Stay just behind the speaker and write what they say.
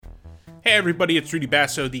Hey everybody, it's Rudy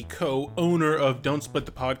Basso, the co-owner of Don't Split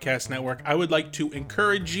the Podcast Network. I would like to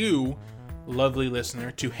encourage you, lovely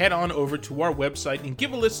listener, to head on over to our website and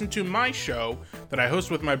give a listen to my show that I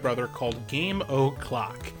host with my brother called Game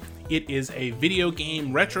O'Clock. It is a video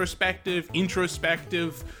game retrospective,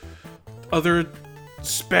 introspective, other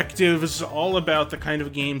spectives, all about the kind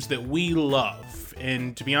of games that we love.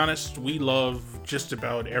 And to be honest, we love just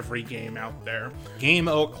about every game out there. Game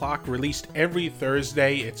O'Clock released every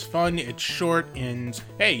Thursday. It's fun, it's short, and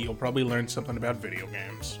hey, you'll probably learn something about video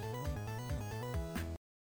games.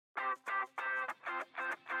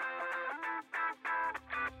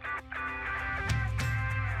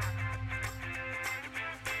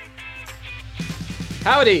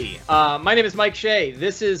 Howdy, my name is Mike Shea.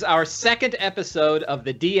 This is our second episode of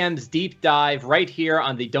the DM's Deep Dive right here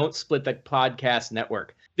on the Don't Split the Podcast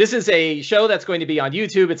Network. This is a show that's going to be on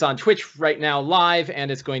YouTube. It's on Twitch right now live, and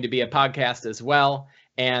it's going to be a podcast as well.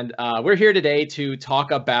 And we're here today to talk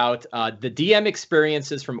about the DM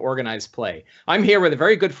experiences from Organized Play. I'm here with a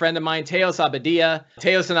very good friend of mine, Teos Abadia.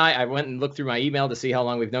 Teos and I went and looked through my email to see how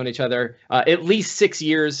long we've known each other. At least 6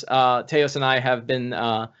 years, Teos and I have been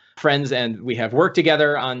friends, and we have worked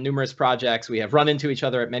together on numerous projects. We have run into each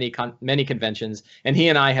other at many conventions, and he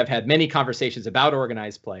and I have had many conversations about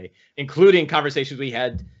Organized Play, including conversations we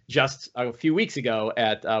had just a few weeks ago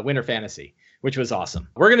at Winter Fantasy, which was awesome.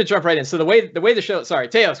 We're going to jump right in. So the way the show, sorry,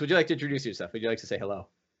 Teos, would you like to introduce yourself? Would you like to say hello?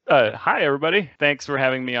 Hi, everybody. Thanks for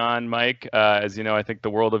having me on, Mike. As you know, I think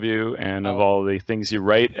the world of you and of all the things you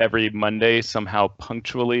write every Monday, somehow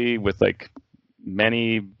punctually with like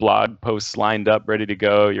many blog posts lined up, ready to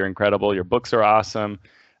go. You're incredible. Your books are awesome.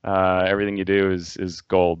 Everything you do is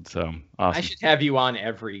gold. So awesome. I should have you on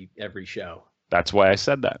every show. That's why I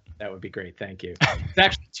said that. That would be great. Thank you. It's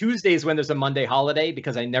actually Tuesdays when there's a Monday holiday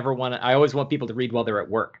because I always want people to read while they're at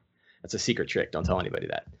work. That's a secret trick. Don't tell anybody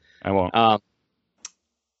that. I won't.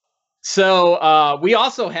 So we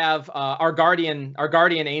also have our guardian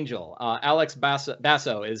angel, Alex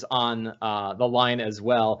Basso is on the line as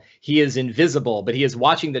well. He is invisible, but he is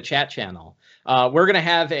watching the chat channel. We're going to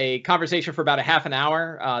have a conversation for about a half an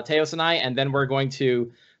hour, Teos and I, and then we're going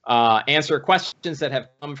to answer questions that have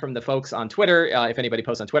come from the folks on Twitter, if anybody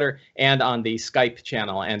posts on Twitter, and on the Skype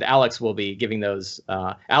channel. And Alex will be giving those.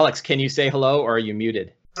 Alex, can you say hello, or are you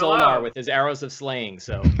muted? Hello. Solar with his arrows of slaying,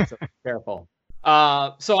 so careful.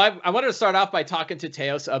 So I wanted to start off by talking to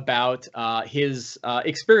Teos about his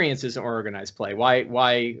experiences in Organized Play. Why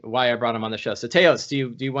I brought him on the show. So Teos,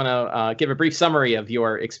 do you want to give a brief summary of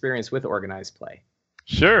your experience with Organized Play?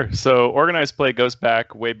 Sure. So Organized Play goes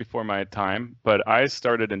back way before my time, but I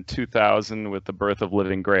started in 2000 with the birth of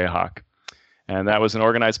Living Greyhawk. And that was an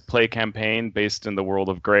Organized Play campaign based in the world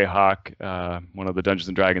of Greyhawk, one of the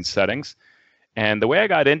Dungeons & Dragons settings. And the way I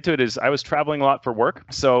got into it is I was traveling a lot for work.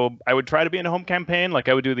 So I would try to be in a home campaign. Like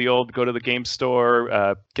I would do the old go to the game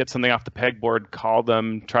store, get something off the pegboard, call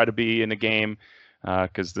them, try to be in a game,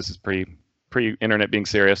 because this is pre-internet being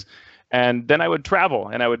serious. And then I would travel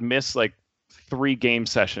and I would miss like 3 game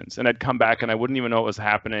sessions. And I'd come back and I wouldn't even know what was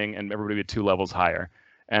happening, and everybody would be 2 levels higher.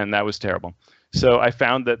 And that was terrible. So I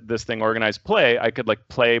found that this thing, Organized Play, I could like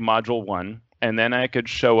play module 1, and then I could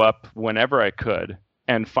show up whenever I could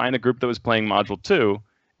and find a group that was playing module 2,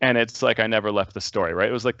 and it's like I never left the story, right?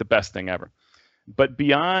 It was like the best thing ever. But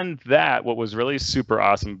beyond that, what was really super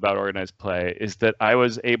awesome about Organized Play is that I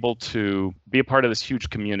was able to be a part of this huge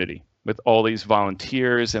community with all these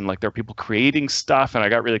volunteers, and like there are people creating stuff, and I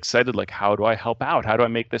got really excited, like how do I help out? How do I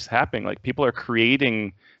make this happen? Like people are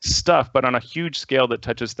creating stuff, but on a huge scale that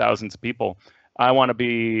touches thousands of people. I want to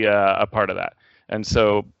be a part of that. And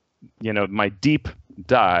so, you know, my deep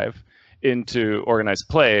dive into Organized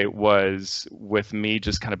Play was with me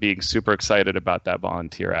just kind of being super excited about that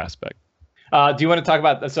volunteer aspect. Do you want to talk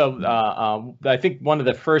about, I think one of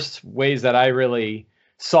the first ways that I really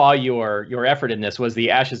saw your effort in this was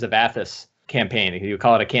the Ashes of Athos campaign. You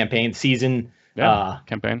call it a campaign season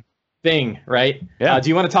campaign thing, right? Yeah. Do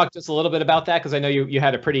you want to talk just a little bit about that? Because I know you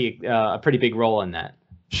had a pretty big role in that.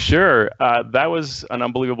 Sure. That was an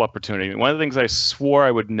unbelievable opportunity. One of the things I swore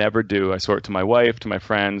I would never do, I swore it to my wife, to my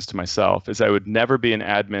friends, to myself, is I would never be an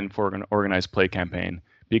admin for an Organized Play campaign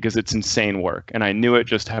because it's insane work. And I knew it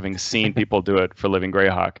just having seen people do it for Living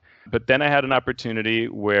Greyhawk. But then I had an opportunity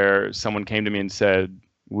where someone came to me and said,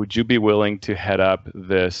 would you be willing to head up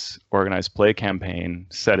this Organized Play campaign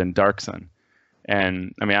set in Dark Sun?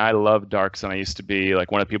 And I mean, I love Dark Sun. I used to be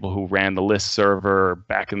like one of the people who ran the list server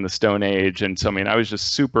back in the Stone Age. And so, I mean, I was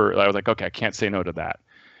like, okay, I can't say no to that.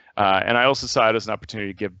 And I also saw it as an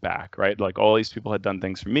opportunity to give back, right? Like all these people had done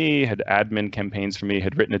things for me, had admin campaigns for me,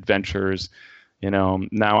 had written adventures, you know,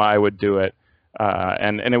 now I would do it.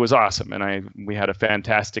 And it was awesome. And we had a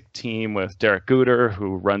fantastic team with Derek Gooder,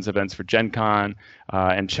 who runs events for Gen Con,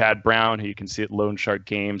 and Chad Brown, who you can see at Lone Shark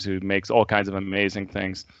Games, who makes all kinds of amazing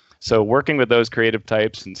things. So working with those creative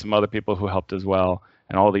types and some other people who helped as well,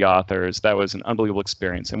 and all the authors, that was an unbelievable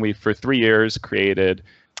experience. And we, for 3 years, created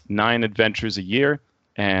 9 adventures a year,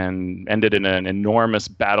 and ended in an enormous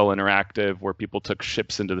battle interactive where people took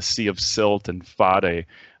ships into the Sea of Silt and fought a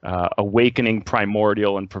awakening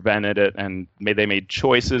primordial and prevented it, and they made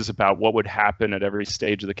choices about what would happen at every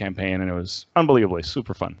stage of the campaign, and it was unbelievably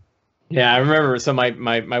super fun. Yeah, I remember. So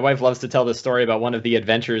my wife loves to tell this story about one of the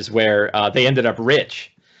adventures where they ended up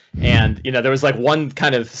rich. And, there was like one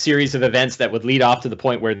kind of series of events that would lead off to the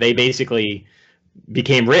point where they basically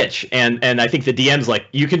became rich. And I think the DM's like,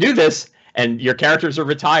 you can do this. And your characters are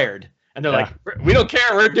retired. And they're like, we don't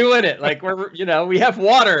care. We're doing it. Like, we have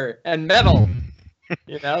water and metal.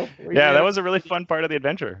 That was a really fun part of the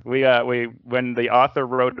adventure. We when the author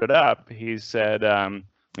wrote it up, he said,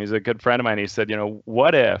 he's a good friend of mine. He said,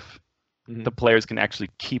 what if the players can actually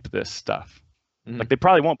keep this stuff? Like, they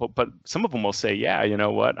probably won't, but some of them will say, yeah, you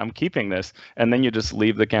know what, I'm keeping this. And then you just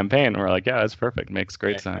leave the campaign. And we're like, yeah, that's perfect. Makes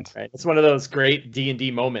great sense. Right. It's one of those great D&D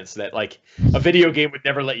moments that, like, a video game would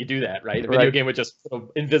never let you do that, right? A video game would just put an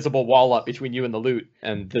invisible wall up between you and the loot.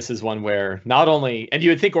 And this is one where not only, and you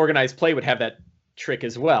would think organized play would have that trick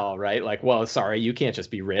as well, right? Like, well, sorry, you can't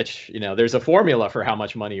just be rich. There's a formula for how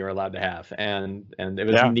much money you're allowed to have, and it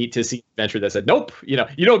was neat to see an adventure that said, nope, you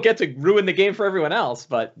don't get to ruin the game for everyone else,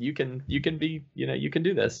 but you can be, you can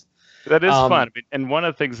do this. That is fun. And one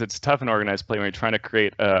of the things that's tough in organized play when you're trying to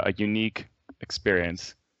create a unique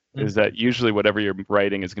experience is that usually whatever you're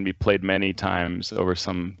writing is going to be played many times over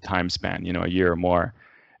some time span, a year or more.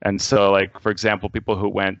 And so, like, for example, people who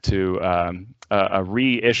went to a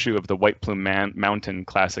reissue of the White Plume Mountain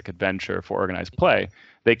Classic Adventure for organized play,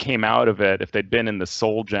 they came out of it, if they'd been in the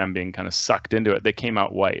soul gem being kind of sucked into it, they came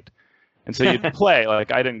out white. And so you'd play,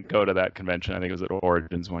 like, I didn't go to that convention. I think it was at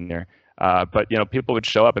Origins one year. But, people would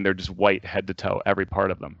show up and they're just white head to toe, every part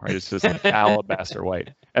of them, right? It's just alabaster white.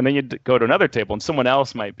 And then you'd go to another table and someone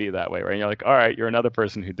else might be that way, right? And you're like, all right, you're another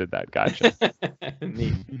person who did that. Gotcha.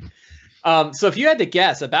 Neat. So if you had to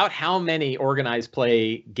guess, about how many organized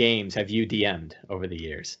play games have you DM'd over the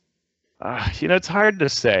years? It's hard to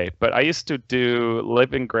say, but I used to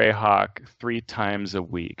live in Greyhawk 3 times a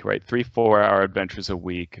week, right? 3 4-hour adventures a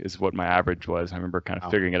week is what my average was. I remember kind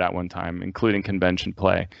of figuring it out one time, including convention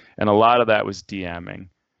play. And a lot of that was DMing.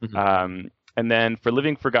 And then for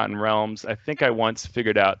Living Forgotten Realms, I think I once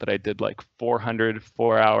figured out that I did like 400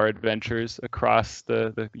 4-hour adventures across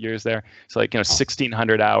the years there. So, like,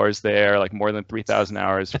 1,600 hours there, like more than 3,000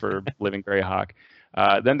 hours for Living Greyhawk.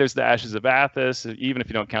 Then there's the Ashes of Athos. Even if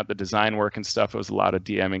you don't count the design work and stuff, it was a lot of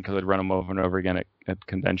DMing because I'd run them over and over again at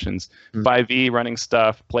conventions. 5e running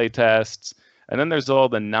stuff, play tests. And then there's all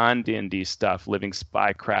the non-D&D stuff, Living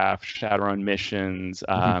Spycraft, Shadowrun missions,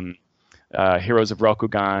 Heroes of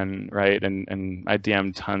Rokugan, right? And I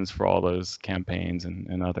DM'd tons for all those campaigns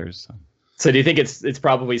and others. So do you think it's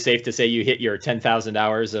probably safe to say you hit your 10,000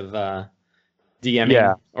 hours of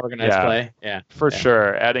DMing organized play? Yeah, for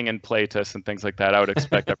sure. Adding in playtests and things like that, I would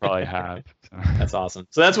expect I probably have. So. That's awesome.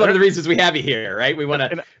 So that's one of the reasons we have you here, right? We want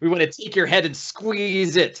to take your head and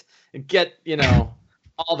squeeze it and get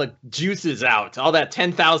all the juices out, all that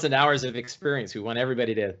 10,000 hours of experience. We want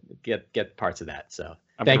everybody to get parts of that. So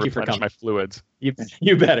thank you for coming. My fluids.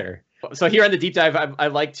 You better. So here on the deep dive, I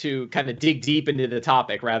like to kind of dig deep into the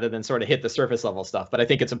topic rather than sort of hit the surface level stuff. But I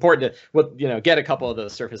think it's important to get a couple of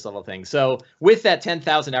those surface level things. So with that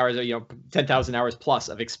 10,000 hours, 10,000 hours plus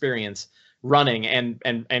of experience running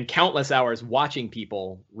and countless hours watching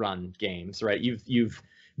people run games, right? You've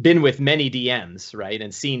been with many DMs, right,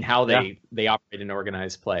 and seen how they operate in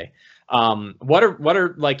organized play. What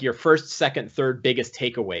are like your first, second, third biggest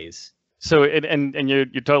takeaways? So and you're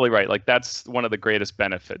totally right. Like, that's one of the greatest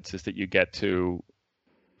benefits, is that you get to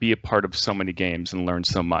be a part of so many games and learn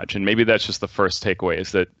so much. And maybe that's just the first takeaway,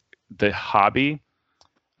 is that the hobby,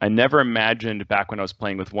 I never imagined back when I was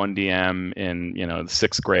playing with one DM in the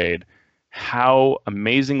 6th grade how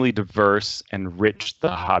amazingly diverse and rich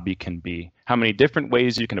the hobby can be. How many different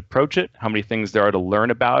ways you can approach it, how many things there are to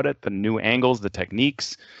learn about it, the new angles, the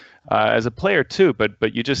techniques, as a player too.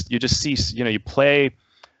 But you just see, you play.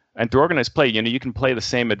 And through organized play, you can play the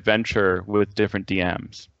same adventure with different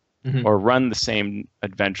DMs, or run the same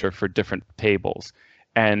adventure for different tables.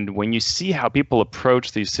 And when you see how people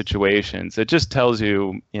approach these situations, it just tells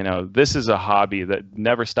you, this is a hobby that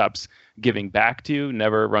never stops giving back to you,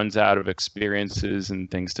 never runs out of experiences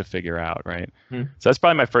and things to figure out, right? So that's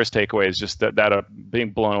probably my first takeaway, is just that being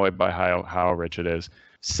blown away by how rich it is.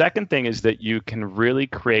 Second thing is that you can really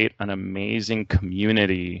create an amazing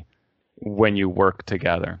community when you work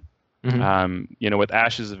together. Mm-hmm. With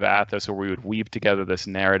Ashes of Athos, where we would weave together this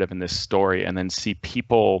narrative and this story and then see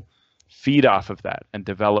people feed off of that and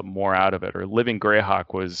develop more out of it. Or Living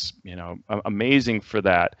Greyhawk was, amazing for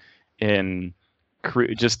that. In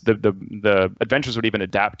just the adventures would even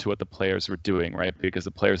adapt to what the players were doing, right? Because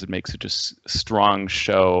the players would make such a strong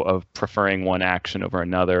show of preferring one action over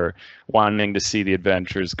another, wanting to see the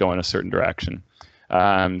adventures go in a certain direction.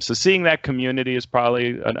 So seeing that community is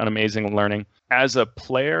probably an amazing learning. As a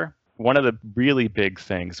player, one of the really big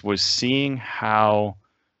things was seeing how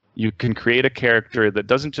you can create a character that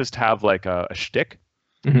doesn't just have like a shtick,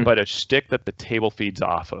 Mm-hmm. but a shtick that the table feeds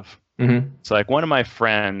off of. Mm-hmm. So like one of my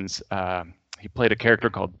friends, he played a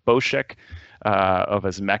character called Boshek of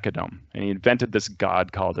Asmecadom, and he invented this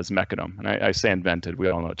god called Asmecadom. And I say invented, we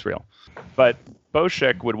all know it's real. But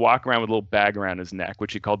Boshek would walk around with a little bag around his neck,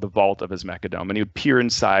 which he called the Vault of Asmecadom, and he would peer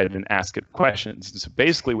inside and ask it questions. And so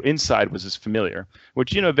basically inside was his familiar,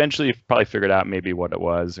 which, eventually you probably figured out maybe what it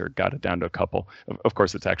was or got it down to a couple. Of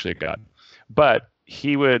course, it's actually a god. But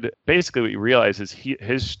he would basically, what you realize is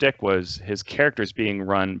his shtick was his characters being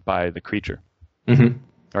run by the creature. Mm-hmm.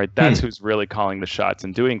 Right, that's who's really calling the shots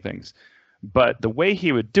and doing things. But the way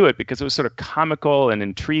he would do it, because it was sort of comical and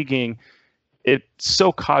intriguing, it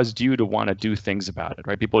so caused you to want to do things about it,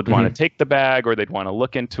 right? People would want to take the bag, or they'd want to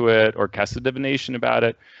look into it, or cast a divination about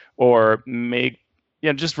it, or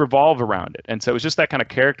just revolve around it. And so it was just that kind of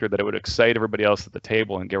character that it would excite everybody else at the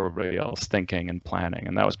table and get everybody else thinking and planning,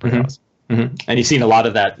 and that was pretty awesome. Mm-hmm. And you've seen a lot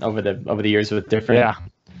of that over the years with different.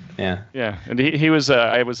 Yeah, and he was.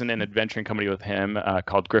 I was in an adventuring company with him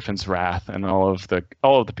called Griffin's Wrath, and all of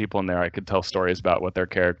the people in there, I could tell stories about what their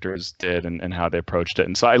characters did and how they approached it,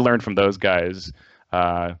 and so I learned from those guys.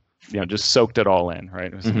 Just soaked it all in. Right,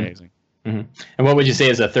 it was amazing. Mm-hmm. And what would you say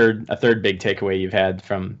is a third big takeaway you've had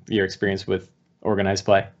from your experience with organized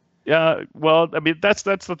play? Yeah, well, I mean that's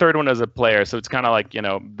the third one as a player, so it's kind of like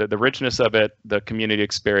the richness of it, the community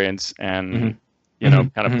experience, and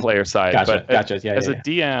kind of player side. Gotcha. Yeah, as a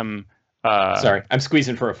DM, sorry, I'm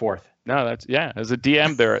squeezing for a fourth. No, as a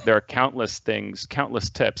DM, there are countless things,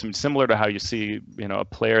 countless tips. I mean, similar to how you see, a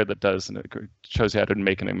player that does, and it shows you how to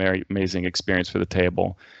make an amazing experience for the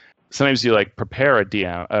table. Sometimes you like prepare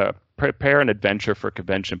an adventure for a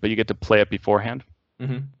convention, but you get to play it beforehand,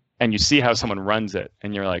 and you see how someone runs it,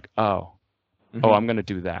 and you're like, oh, I'm going to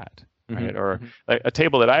do that. Right? Or like a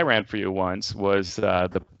table that I ran for you once was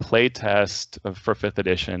the play test for 5th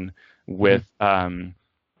edition with the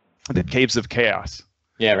Caves of Chaos.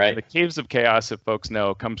 Yeah, right. The Caves of Chaos, if folks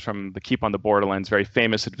know, comes from the Keep on the Borderlands, very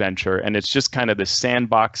famous adventure, and it's just kind of this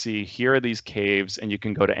sandboxy. Here are these caves, and you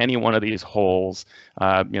can go to any one of these holes.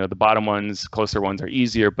 The bottom ones, closer ones, are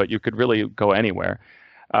easier, but you could really go anywhere.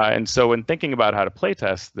 And so when thinking about how to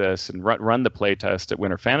playtest this and run the playtest at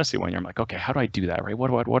Winter Fantasy one year, I'm like, okay, how do I do that, right?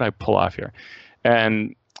 What do I pull off here?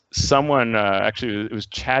 And someone, actually, it was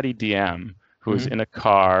Chatty DM, who was in a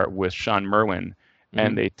car with Sean Merwin,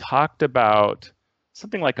 and they talked about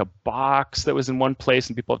something like a box that was in one place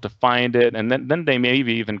and people have to find it. And then they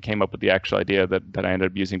maybe even came up with the actual idea that I ended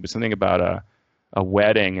up using, but something about a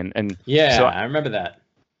wedding. And yeah, so I remember that.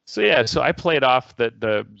 So I played off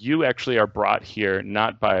that you actually are brought here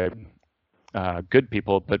not by good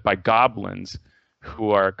people, but by goblins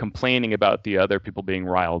who are complaining about the other people being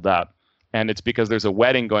riled up. And it's because there's a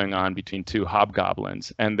wedding going on between two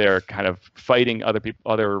hobgoblins, and they're kind of fighting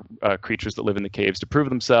other creatures that live in the caves to prove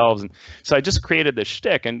themselves. And so I just created this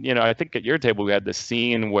shtick. And I think at your table we had this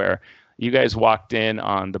scene where you guys walked in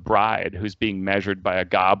on the bride who's being measured by a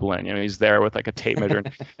goblin. He's there with like a tape measure.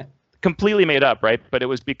 Completely made up, right? But it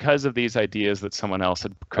was because of these ideas that someone else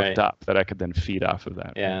had cooked up that I could then feed off of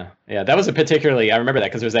that. Yeah. That was I remember that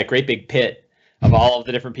because there was that great big pit of all of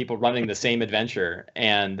the different people running the same adventure,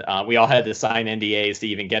 and we all had to sign NDAs to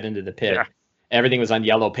even get into the pit. Yeah. Everything was on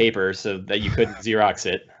yellow paper so that you couldn't Xerox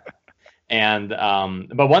it. And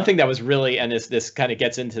but one thing that was really, and this kind of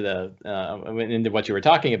gets into into what you were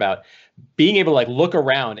talking about, being able to like look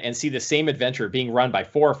around and see the same adventure being run by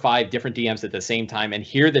 4 or 5 different DMs at the same time, and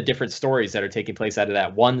hear the different stories that are taking place out of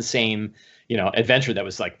that one same adventure that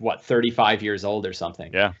was like 35 years old or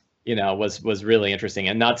something. Yeah. Was really interesting,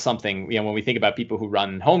 and not something, when we think about people who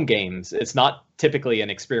run home games, it's not typically an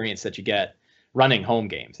experience that you get running home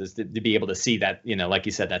games, is to be able to see that, like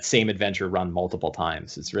you said, that same adventure run multiple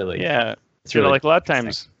times. It's really, it's really like a lot of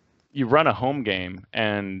times you run a home game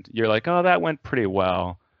and you're like, oh, that went pretty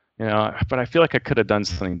well, but I feel like I could have done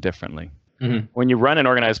something differently. When you run an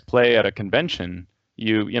organized play at a convention,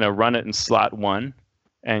 you run it in slot 1.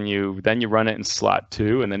 and then you run it in slot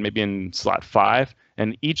 2 and then maybe in slot 5,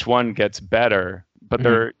 and each one gets better, but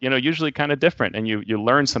they're usually kind of different, and you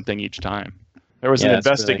learn something each time. There was an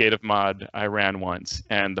investigative mod I ran once,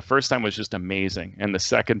 and the first time was just amazing, and the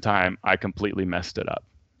second time I completely messed it up.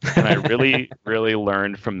 And I really, really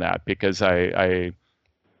learned from that, because I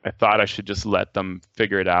thought I should just let them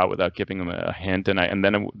figure it out without giving them a hint, and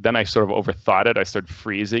then I sort of overthought it. I started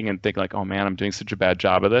freezing and thinking like, oh man, I'm doing such a bad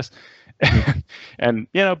job of this. And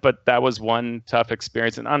but that was one tough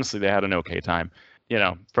experience, and honestly, they had an okay time.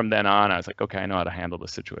 From then on, I was like, okay, I know how to handle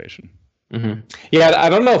this situation. Yeah, I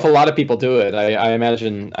don't know if a lot of people do it. I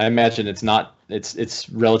imagine it's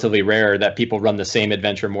relatively rare that people run the same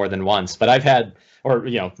adventure more than once. But I've had, or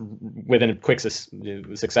within a quick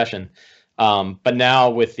succession. But now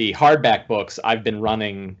with the hardback books, I've been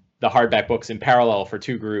running the hardback books in parallel for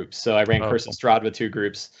 2 groups. So I ran Curse of Strahd with 2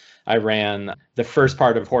 groups. I ran the first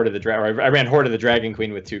part of Horde of the Dragon. I ran Horde of the Dragon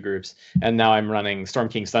Queen with 2 groups, and now I'm running Storm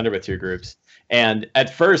King's Thunder with 2 groups. And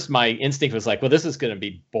at first, my instinct was like, well, this is going to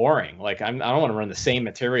be boring. Like, I don't want to run the same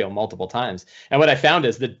material multiple times. And what I found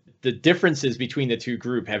is that the differences between the 2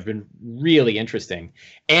 groups have been really interesting.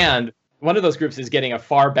 And one of those groups is getting a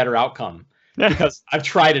far better outcome because I've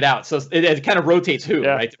tried it out. So it kind of rotates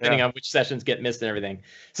right? Depending on which sessions get missed and everything.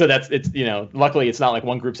 So it's luckily it's not like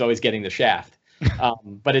one group's always getting the shaft.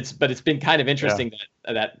 But it's been kind of interesting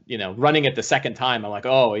that running it the second time, I'm like,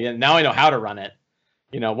 oh yeah, now I know how to run it.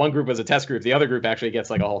 One group was a test group, the other group actually gets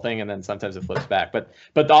like a whole thing, and then sometimes it flips back.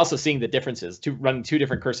 But also seeing the differences, to running 2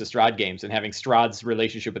 different Curse of Strahd games and having Strahd's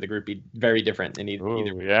relationship with the group be very different in either.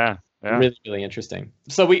 Yeah. Really, really interesting.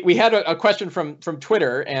 So we had a question from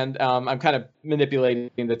Twitter, and I'm kind of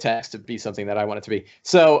manipulating the text to be something that I want it to be.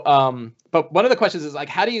 So, but one of the questions is like,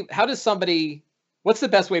 what's the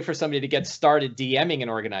best way for somebody to get started DMing an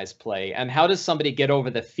organized play, and how does somebody get over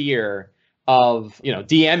the fear of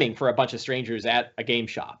DMing for a bunch of strangers at a game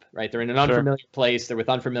shop, right? They're in an unfamiliar place, they're with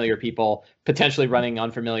unfamiliar people, potentially running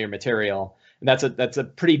unfamiliar material, and that's a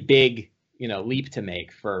pretty big leap to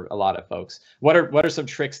make for a lot of folks. What are some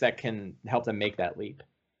tricks that can help them make that leap?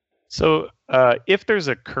 So if there's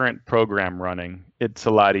a current program running, it's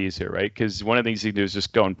a lot easier, right? Because one of the things you can do is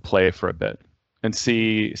just go and play for a bit and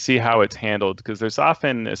see how it's handled, because there's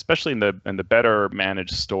often, especially in the better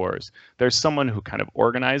managed stores, there's someone who kind of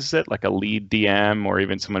organizes it, like a lead DM, or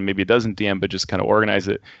even someone maybe doesn't DM but just kind of organize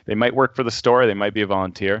it. They might work for the store, they might be a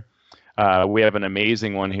volunteer. We have an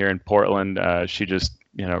amazing one here in Portland. She just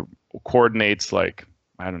coordinates like,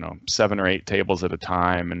 I don't know, 7 or 8 tables at a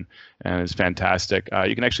time, and is fantastic.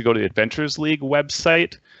 You can actually go to the Adventures League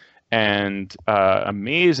website, and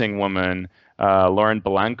amazing woman, Lauren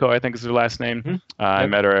Belanco, I think is her last name. I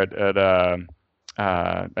met her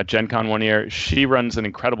at Gen Con one year. She runs an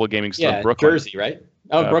incredible gaming store in Brooklyn. Jersey, right?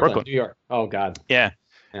 Oh, Brooklyn, New York. Oh, God. Yeah.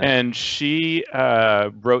 And she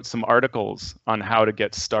wrote some articles on how to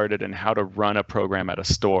get started and how to run a program at a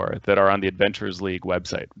store that are on the Adventures League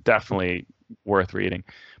website. Definitely worth reading.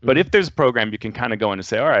 But if there's a program, you can kind of go in and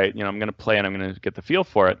say, all right, I'm going to play and I'm going to get the feel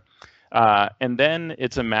for it. And then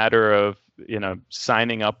it's a matter of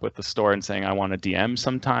signing up with the store and saying, I want to DM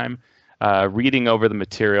sometime, reading over the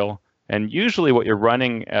material. And usually what you're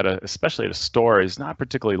running especially at a store, is not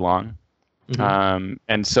particularly long.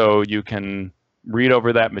 And so you can read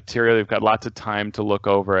over that material. You've got lots of time to look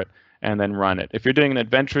over it and then run it. If you're doing an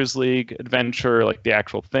Adventures League adventure, like the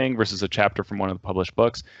actual thing versus a chapter from one of the published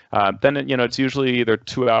books, then it's usually either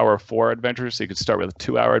 2-hour or 4 adventures. So you could start with a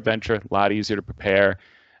 2-hour adventure, a lot easier to prepare.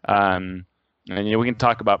 And we can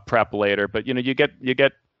talk about prep later, but you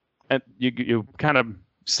kind of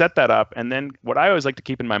set that up. And then what I always like to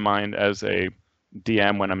keep in my mind as a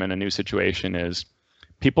DM when I'm in a new situation is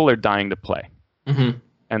people are dying to play.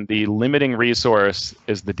 And the limiting resource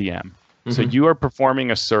is the DM. So you are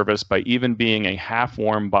performing a service by even being a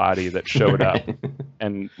half-warm body that showed up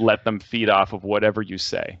and let them feed off of whatever you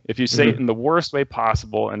say. If you say it in the worst way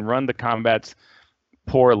possible and run the combats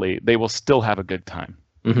poorly, they will still have a good time.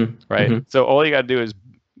 Right? So all you got to do is,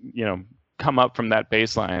 come up from that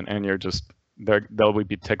baseline, and they'll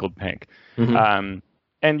be tickled pink.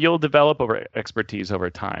 And you'll develop expertise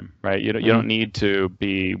over time, right? You don't need to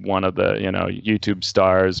be one of the YouTube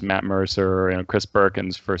stars, Matt Mercer, or Chris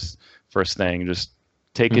Perkins first thing. Just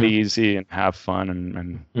take it easy and have fun,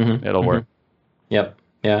 and it'll work. Yep.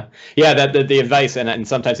 Yeah. That the advice, and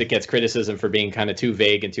sometimes it gets criticism for being kind of too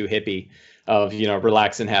vague and too hippie, of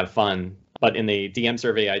relax and have fun. But in the DM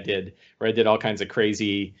survey I did, where I did all kinds of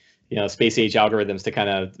crazy space age algorithms to kind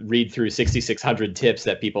of read through 6,600 tips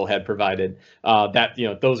that people had provided,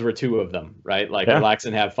 those were 2 of them, right? Like relax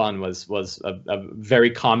and have fun was a very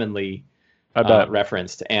commonly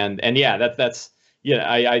referenced. And yeah, that's yeah,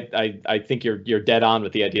 I think you're dead on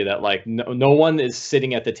with the idea that like no one is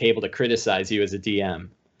sitting at the table to criticize you as a DM.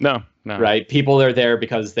 No. Right? People are there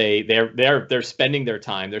because they're spending their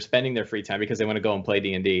time, they're spending their free time because they want to go and play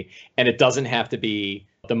D&D, and it doesn't have to be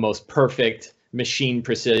the most perfect machine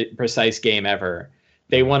precise game ever.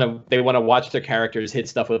 They want to watch their characters hit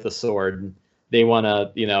stuff with a sword. They want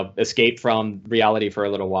to, escape from reality for a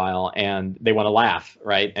little while, and they want to laugh,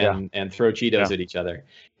 right? And throw Cheetos at each other.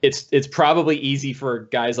 It's probably easy for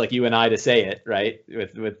guys like you and I to say it, right?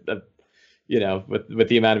 With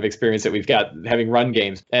the amount of experience that we've got having run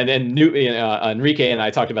games. And then Enrique and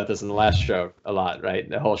I talked about this in the last show a lot, right?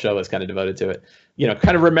 The whole show is kind of devoted to it.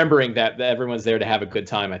 Kind of remembering that everyone's there to have a good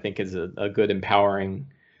time, I think is a good empowering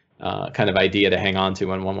kind of idea to hang on to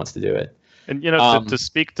when one wants to do it. And to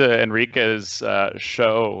speak to Enrique's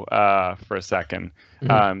show for a second,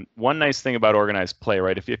 one nice thing about organized play,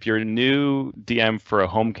 right? If you're a new DM for a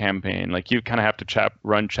home campaign, like you kind of have to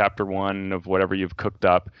run chapter 1 of whatever you've cooked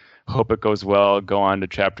up, hope it goes well, go on to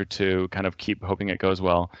chapter 2, kind of keep hoping it goes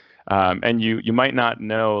well, and you might not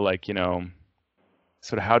know, like,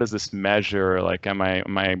 sort of how does this measure? Like, am I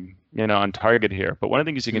on target here? But one of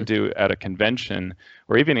the things you can do at a convention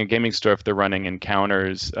or even in a gaming store, if they're running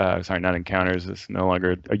encounters, sorry, not encounters, it's no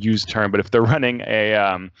longer a used term, but if they're running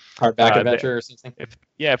a hardback adventure or something.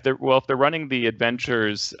 If they're running the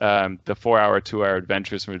adventures, the 4-hour, 2-hour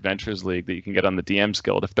adventures from Adventures League that you can get on the DM's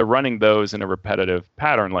Guild, if they're running those in a repetitive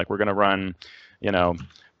pattern, like we're going to run,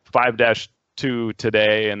 5-2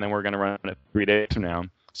 today, and then we're going to run it 3 days from now.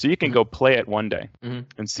 So you can go play it one day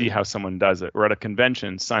and see how someone does it. Or at a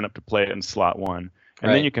convention, sign up to play it in slot 1.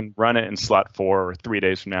 And then you can run it in slot 4 or 3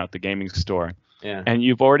 days from now at the gaming store. Yeah. And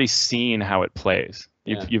you've already seen how it plays.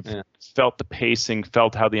 You've felt the pacing,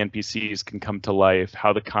 felt how the NPCs can come to life,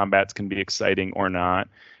 how the combats can be exciting or not,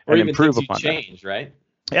 or and even improve things upon you change, right?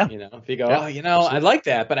 Yeah. If you go, I like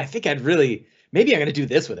that, but I think maybe I'm going to do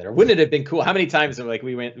this with it. Or wouldn't it have been cool? How many times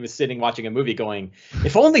we was sitting watching a movie going,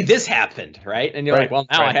 if only this happened, right? And you're like, well,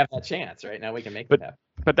 now I have that chance, right? Now we can make that happen.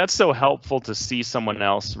 But that's so helpful to see someone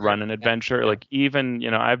else run an adventure. Yeah. Like even,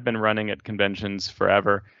 I've been running at conventions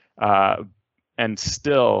forever. And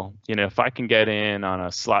still, if I can get in on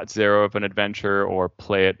a slot 0 of an adventure or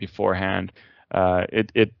play it beforehand,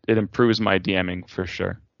 it improves my DMing for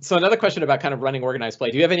sure. So another question about kind of running organized play.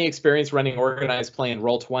 Do you have any experience running organized play in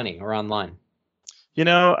Roll20 or online?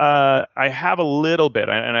 I have a little bit,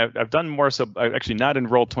 and I've done more so, actually not in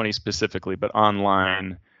Roll20 specifically, but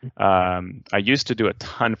online. I used to do a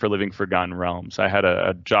ton for Living Forgotten Realms. I had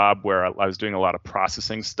a job where I was doing a lot of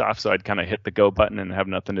processing stuff, so I'd kind of hit the go button and have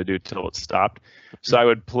nothing to do till it stopped. So I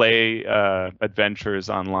would play adventures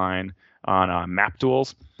online on Map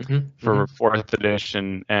Duels for 4th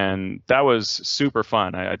edition, and that was super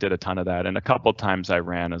fun. I did a ton of that, and a couple times I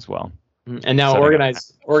ran as well. And now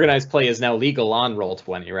organized play is now legal on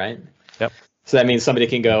Roll20, right? Yep. So that means somebody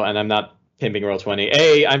can go, and I'm not pimping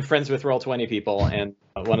Roll20. I'm friends with Roll20 people, and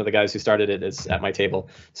one of the guys who started it is at my table.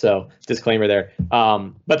 So disclaimer there.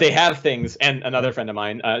 But they have things, and another friend of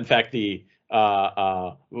mine, in fact, the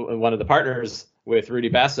one of the partners with Rudy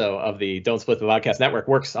Basso of the Don't Split the Podcast Network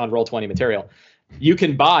works on Roll20 material. You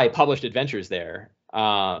can buy published adventures there.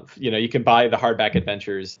 You can buy the hardback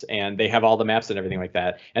adventures, and they have all the maps and everything like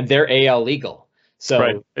that, and they're AL legal.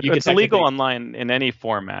 So it's illegal online in any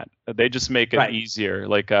format. They just make it easier.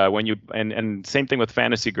 Like when you and same thing with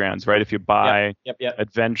Fantasy Grounds, right? If you buy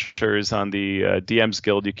adventures on the DM's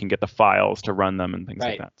Guild, you can get the files to run them and things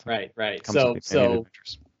like that. Right. So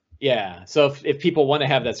yeah. So if people want to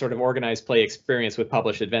have that sort of organized play experience with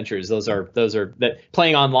published adventures, those are that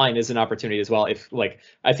playing online is an opportunity as well. If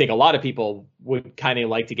I think a lot of people would kind of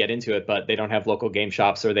like to get into it, but they don't have local game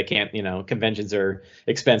shops, or they can't, conventions are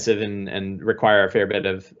expensive and require a fair bit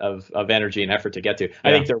of energy and effort to get to. Yeah.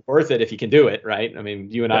 I think they're worth it if you can do it, right? I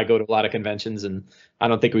mean, you and I go to a lot of conventions, and I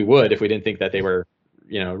don't think we would if we didn't think that they were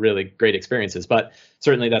really great experiences, but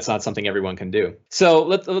certainly that's not something everyone can do. So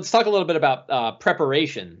let's talk a little bit about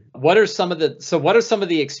preparation. What are some of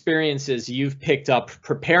the experiences you've picked up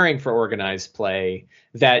preparing for organized play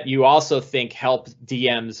that you also think help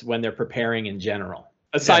DMs when they're preparing in general?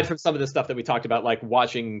 Aside from some of the stuff that we talked about, like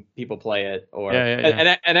watching people play it, or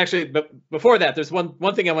and actually, but before that, there's one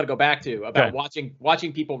thing I want to go back to about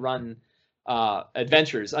watching people run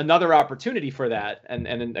adventures. Another opportunity for that,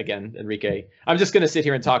 and again, Enrique, I'm just going to sit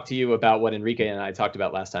here and talk to you about what Enrique and I talked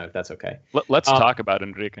about last time, if that's okay. Let's talk about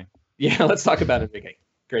Enrique. Yeah, let's talk about Enrique.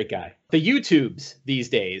 Great guy. The YouTubes these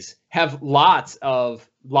days have lots of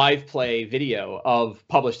live play video of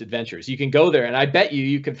published adventures. You can go there, and I bet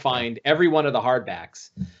you can find every one of the hardbacks.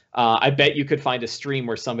 I bet you could find a stream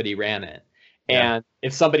where somebody ran it. And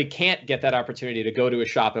if somebody can't get that opportunity to go to a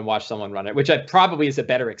shop and watch someone run it, which probably is a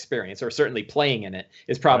better experience, or certainly playing in it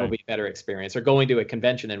is probably a better experience, or going to a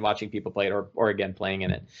convention and watching people play it, or again, playing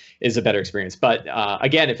in it is a better experience. But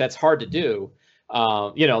again, if that's hard to do,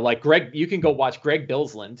 like Greg, you can go watch Greg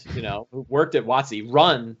Bilsland, who worked at WotC,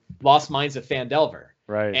 run Lost Mines of Phandelver.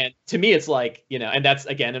 Right. And to me, it's like, and that's,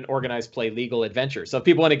 again, an organized play legal adventure. So if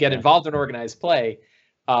people want to get involved in organized play,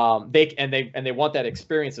 they want that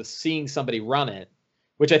experience of seeing somebody run it,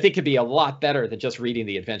 which I think could be a lot better than just reading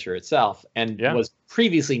the adventure itself, and was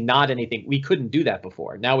previously not anything. We couldn't do that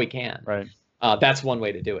before. Now we can. Right. That's one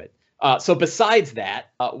way to do it. So besides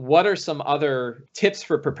that, what are some other tips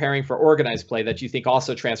for preparing for organized play that you think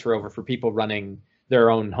also transfer over for people running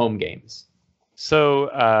their own home games? So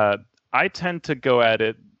I tend to go at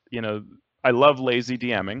it, I love lazy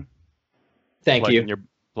DMing. Thank you.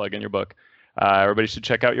 Plug in your book. Everybody should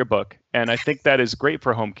check out your book. And I think that is great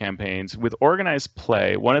for home campaigns. With organized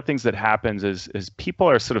play, one of the things that happens is people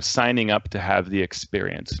are sort of signing up to have the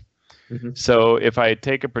experience. Mm-hmm. So if I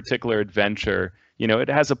take a particular adventure, it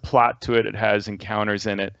has a plot to it, it has encounters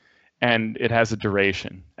in it, and it has a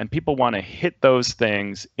duration. And people want to hit those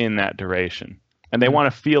things in that duration. And they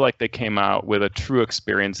want to feel like they came out with a true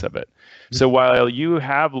experience of it. So while you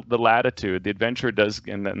have the latitude, the adventure does,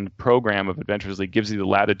 and then the program of Adventures League gives you the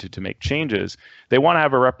latitude to make changes, they want to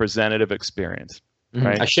have a representative experience,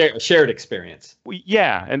 right? A shared experience.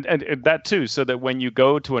 Yeah, and that too, so that when you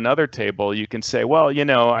go to another table, you can say, well,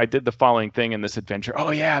 I did the following thing in this adventure.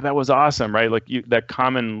 Oh yeah, that was awesome, right? Like that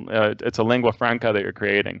common, it's a lingua franca that you're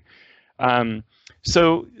creating.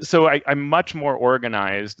 So I'm much more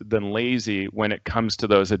organized than lazy when it comes to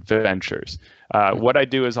those adventures. What I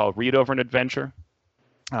do is I'll read over an adventure,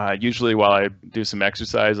 usually while I do some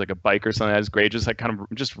exercise, like a bike or something. That's great. Just like kind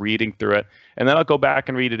of just reading through it, and then I'll go back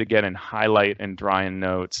and read it again and highlight and draw in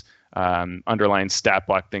notes, underline, stat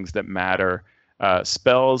block things that matter.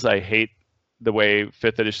 Spells, I hate the way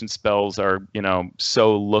 5th edition spells are,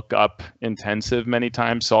 so look up intensive many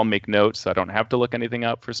times. So I'll make notes so I don't have to look anything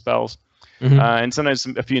up for spells. Mm-hmm. And sometimes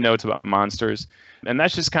a few notes about monsters. And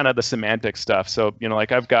that's just kind of the semantic stuff. So,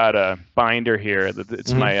 like I've got a binder here.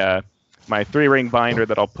 It's my 3-ring binder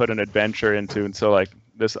that I'll put an adventure into. And so like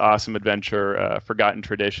this awesome adventure, Forgotten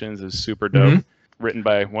Traditions, is super dope, written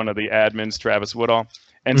by one of the admins, Travis Woodall.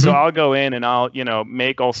 And so I'll go in and I'll,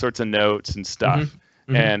 make all sorts of notes and stuff.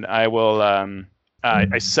 And I will,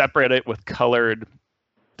 I separate it with colored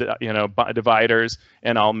dividers,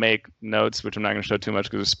 and I'll make notes, which I'm not going to show too much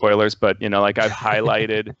because of spoilers, but like I've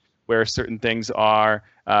highlighted where certain things are.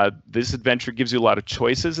 This adventure gives you a lot of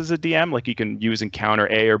choices as a DM, like you can use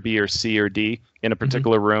encounter A or B or C or D in a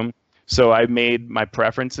particular room. So I made my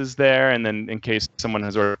preferences there, and then in case someone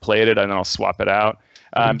has already played it, and then I'll swap it out.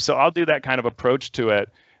 So I'll do that kind of approach to it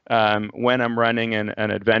when I'm running an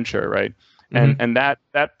adventure, right? And that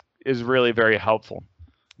is really very helpful.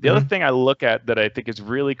 The other thing I look at that I think is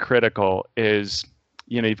really critical is,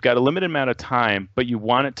 you've got a limited amount of time, but you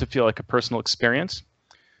want it to feel like a personal experience.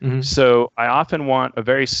 So I often want a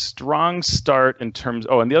very strong start in terms.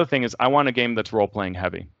 Oh, and the other thing is I want a game that's role-playing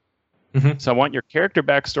heavy. So I want your character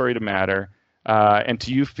backstory to matter, and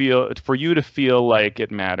for you to feel like it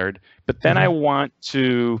mattered. But then I want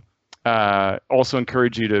to also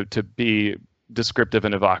encourage you to be descriptive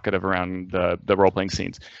and evocative around the role-playing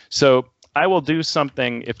scenes. So I will do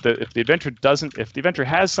something if the adventure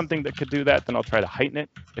has something that could do that, then I'll try to heighten it.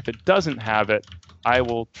 If it doesn't have it, I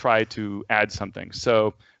will try to add something.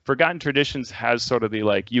 So Forgotten Traditions has sort of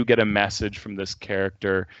the you get a message from this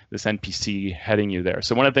character, this NPC heading you there.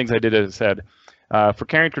 So one of the things I did is I said, for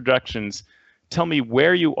character introductions, tell me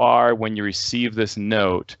where you are when you receive this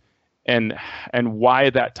note, and why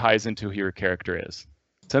that ties into who your character is.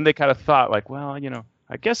 So then they kind of thought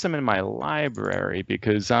I guess I'm in my library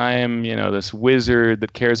because I'm, this wizard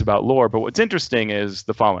that cares about lore. But what's interesting is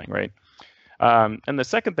the following, right? And the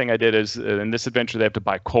second thing I did is, in this adventure, they have to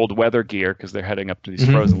buy cold weather gear because they're heading up to these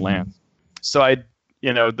frozen lands. So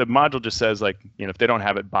the module just says, if they don't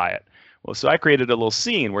have it, buy it. Well, so I created a little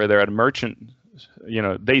scene where they're at a merchant,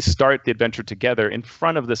 they start the adventure together in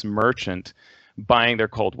front of this merchant buying their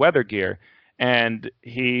cold weather gear. And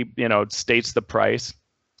he, states the price.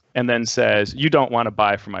 And then says, you don't want to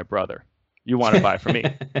buy for my brother. You want to buy for me.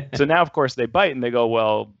 So now, of course, they bite and they go,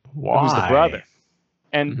 well, who's the brother?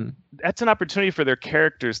 And that's an opportunity for their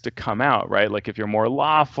characters to come out, right? Like if you're more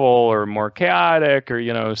lawful or more chaotic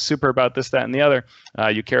or, super about this, that, and the other,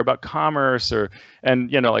 you care about commerce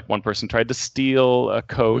and one person tried to steal a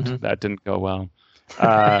coat. That didn't go well.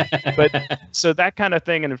 But so that kind of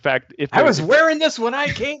thing. And in fact, I was wearing this when I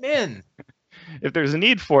came in. if there's a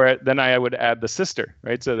need for it, then I would add the sister,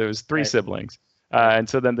 right? So there was three siblings. And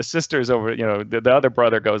so then the sister's over, the other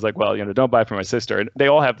brother goes like, well, don't buy for my sister. And they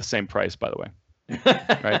all have the same price, by the way.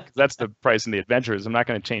 Right? That's the price in the Adventures. I'm not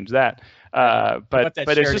going to change that. But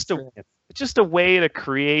it's just a way to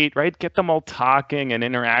create, right? Get them all talking and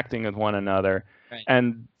interacting with one another. Right.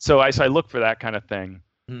 And so I look for that kind of thing.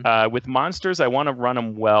 Mm-hmm. With monsters, I want to run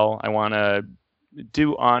them well. I want to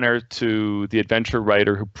do honor to the adventure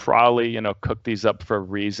writer who probably, cooked these up for a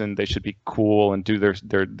reason. They should be cool and do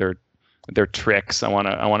their tricks. I want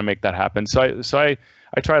to make that happen. So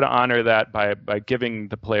I try to honor that by giving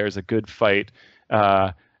the players a good fight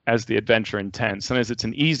as the adventure intends. Sometimes it's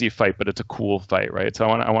an easy fight, but it's a cool fight, right? So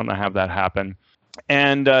I want to have that happen.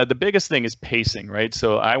 And the biggest thing is pacing, right?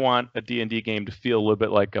 So I want a D&D game to feel a little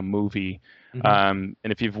bit like a movie. Mm-hmm.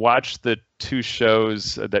 And if you've watched the 2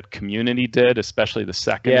 shows that Community did, especially the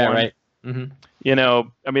second one, right.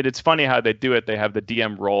 Mm-hmm. It's funny how they do it. They have the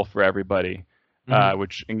DM roll for everybody.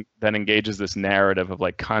 Which then engages this narrative of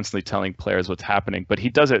like constantly telling players what's happening, but he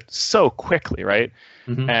does it so quickly, right?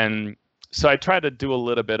 Mm-hmm. And so I try to do a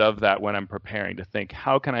little bit of that when I'm preparing, to think,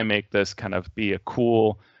 how can I make this kind of be a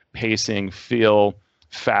cool pacing, feel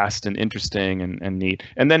fast and interesting and neat,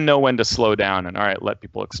 and then know when to slow down and all right, let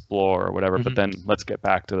people explore or whatever, but then let's get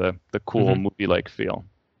back to the cool movie-like feel.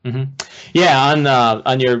 Mm-hmm. Yeah,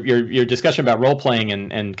 on your discussion about role playing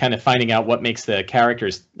and kind of finding out what makes the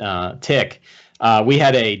characters tick. We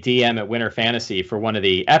had a DM at Winter Fantasy for one of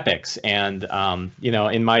the epics, and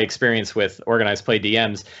in my experience with organized play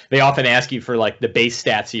DMs, they often ask you for like the base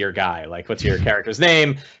stats of your guy, like what's your character's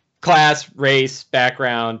name, class, race,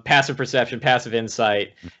 background, passive perception, passive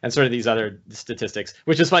insight, and sort of these other statistics.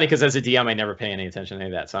 Which is funny because as a DM, I never pay any attention to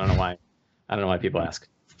any of that, so I don't know why people ask.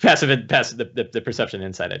 The perception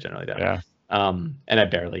insight I generally don't. Yeah. And I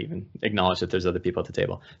barely even acknowledge that there's other people at the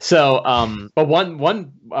table. So, but one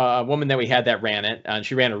woman that we had that ran it, and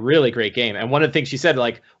she ran a really great game. And one of the things she said,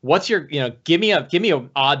 like, "What's your, give me a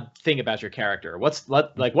odd thing about your character. What's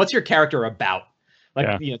your character about?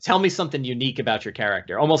 Like, tell me something unique about your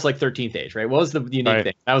character." Almost like 13th Age, right? What was the unique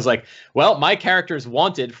thing? I was like, well, my character's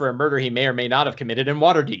wanted for a murder he may or may not have committed in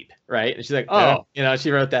Waterdeep, right? And she's like,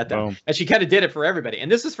 she wrote that down, and she kind of did it for everybody. And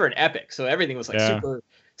this is for an epic, so everything was like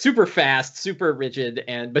super fast, super rigid,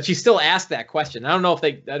 but she still asked that question. I don't know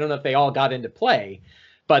if they all got into play,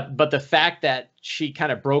 but the fact that she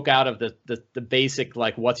kind of broke out of the basic,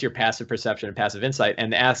 like, what's your passive perception and passive insight,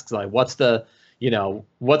 and asks like, what's the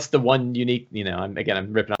one unique,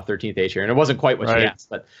 I'm ripping off 13th Age here, and it wasn't quite what she asked,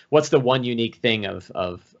 but what's the one unique thing of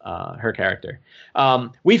her character?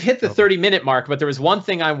 We've hit the 30-minute mark, but there was one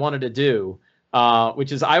thing I wanted to do,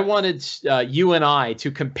 which is I wanted you and I to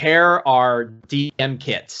compare our DM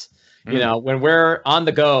kits. When we're on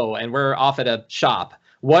the go and we're off at a shop,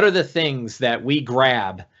 what are the things that we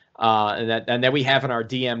grab and that we have in our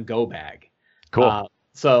DM go bag? Cool.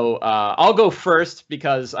 So I'll go first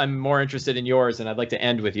because I'm more interested in yours, and I'd like to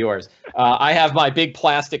end with yours. I have my big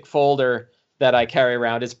plastic folder that I carry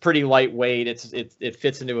around. It's pretty lightweight. It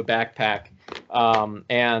fits into a backpack.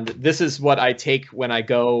 And this is what I take when I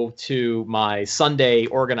go to my Sunday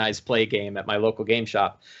organized play game at my local game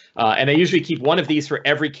shop. And I usually keep one of these for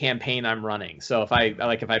every campaign I'm running. So if I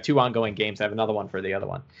have 2 ongoing games, I have another one for the other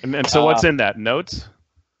one. And so what's in that? Notes?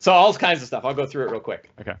 So all kinds of stuff. I'll go through it real quick.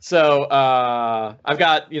 Okay. So I've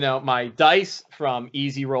got, my dice from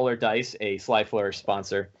Easy Roller Dice, a Sly Flourish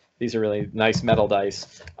sponsor. These are really nice metal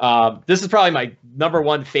dice. This is probably my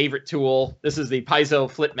 #1 favorite tool. This is the Paizo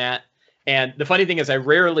Flip Mat. And the funny thing is I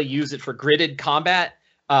rarely use it for gridded combat.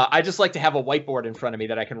 I just like to have a whiteboard in front of me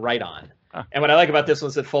that I can write on. Huh. And what I like about this one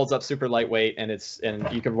is it folds up super lightweight, and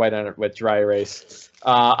you can write on it with dry erase.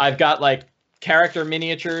 I've got like character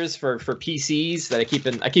miniatures for PCs that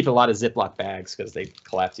I keep a lot of Ziploc bags because they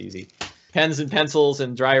collapse easy. Pens and pencils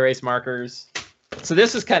and dry erase markers. So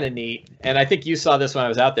this is kind of neat, and I think you saw this when I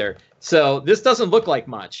was out there. So this doesn't look like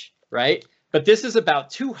much, right? But this is about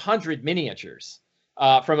 200 miniatures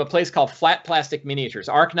from a place called Flat Plastic Miniatures.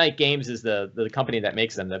 Arknight Games is the company that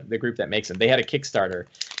makes them, the group that makes them. They had a Kickstarter,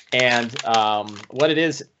 and what it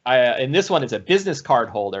is, in this one, it's a business card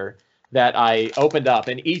holder that I opened up,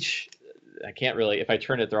 and I can't really, if I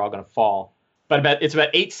turn it, they're all going to fall. But it's about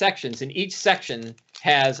 8 sections, and each section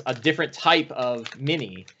has a different type of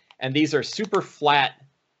mini, and these are super flat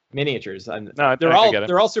miniatures. And they're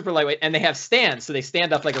all super lightweight, and they have stands, so they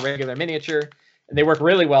stand up like a regular miniature, and they work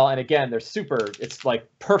really well. And again, they're it's like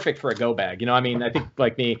perfect for a go bag. I think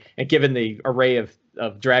like me, and given the array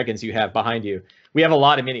of dragons you have behind you, we have a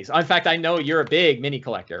lot of minis. In fact, I know you're a big mini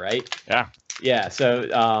collector, right? Yeah. Yeah.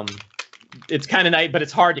 So it's kind of nice, but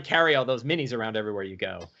it's hard to carry all those minis around everywhere you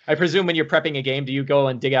go. I presume when you're prepping a game, do you go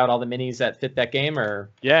and dig out all the minis that fit that game,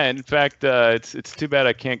 or? Yeah, in fact, it's too bad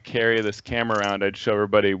I can't carry this camera around. I'd show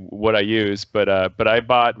everybody what I use, but I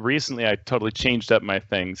bought recently. I totally changed up my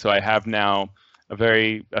thing, so I have now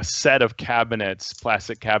a set of cabinets,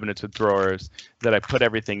 plastic cabinets with drawers that I put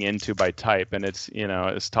everything into by type, and it's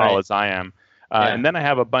as tall as I am. And then I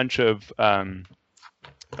have a bunch of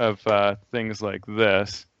things like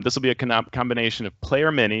this. This will be a combination of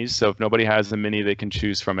player minis. So if nobody has a mini, they can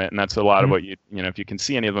choose from it, and that's a lot of what if you can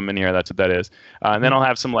see any of them in here, that's what that is. And then I'll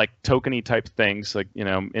have some like tokeny type things, like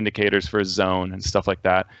indicators for a zone and stuff like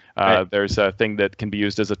that. There's a thing that can be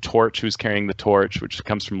used as a torch. Who's carrying the torch, which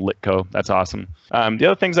comes from Litco. That's awesome. The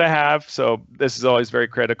other things I have, so this is always very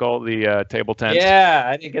critical. The table tents. Yeah,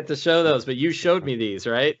 I didn't get to show those, but you showed me these,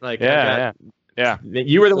 right? Like Yeah.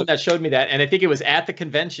 You were the one that showed me that, and I think it was at the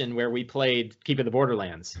convention where we played Keep of the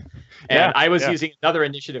Borderlands. And I was using another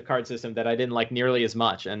initiative card system that I didn't like nearly as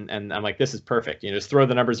much, and I'm like, this is perfect. Just throw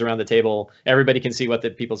the numbers around the table. Everybody can see what the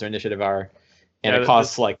people's initiative are, and it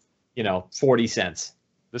costs 40 cents.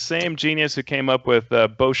 The same genius who came up with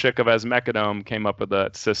Boshik of Asmecadome came up with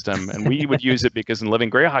that system, and we would use it because in Living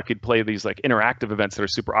Greyhawk you'd play these like interactive events that are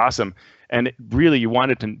super awesome, and really you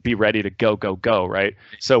wanted to be ready to go, right?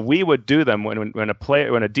 So we would do them when a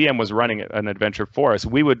DM was running an adventure for us.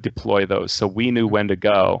 We would deploy those so we knew when to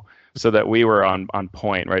go, so that we were on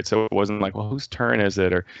point, right? So it wasn't like, well, whose turn is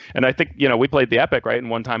it? And I think we played the Epic, right? And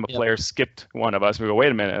one time a player skipped one of us. We go, wait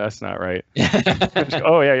a minute, that's not right.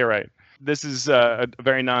 Oh yeah, you're right. This is a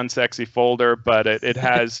very non-sexy folder, but it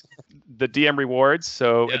has the DM rewards.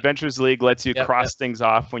 So Adventures League lets you cross things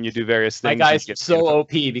off when you do various things. My guys get so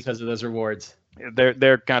OP because of those rewards.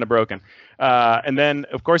 They're kind of broken. And then,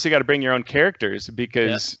 of course, you got to bring your own characters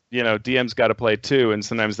because, DM's got to play too, and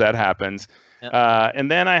sometimes that happens.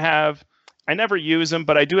 And then I never use them,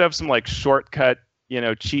 but I do have some like shortcut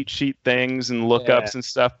cheat sheet things and lookups and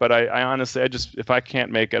stuff. But I honestly, if I can't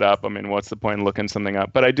make it up, I mean, what's the point in looking something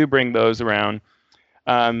up? But I do bring those around.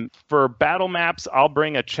 For battle maps, I'll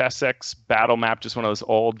bring a Chessex battle map, just one of those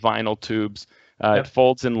old vinyl tubes. It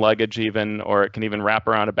folds in luggage even, or it can even wrap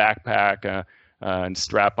around a backpack and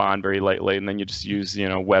strap on very lightly. And then you just use,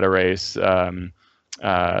 wet erase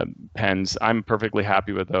pens. I'm perfectly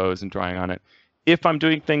happy with those and drawing on it. If I'm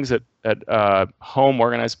doing things at home,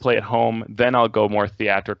 organized play at home, then I'll go more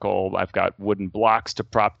theatrical. I've got wooden blocks to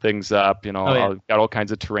prop things up. I've got all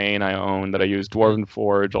kinds of terrain I own that I use, Dwarven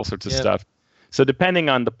Forge, all sorts of stuff. So depending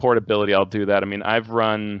on the portability, I'll do that. I mean, I've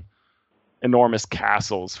run enormous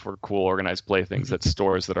castles for cool organized play things at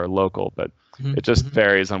stores that are local, but it just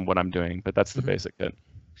varies on what I'm doing. But that's the basic bit.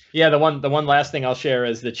 Yeah, the one last thing I'll share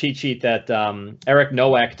is the cheat sheet that Eric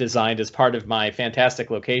Nowak designed as part of my Fantastic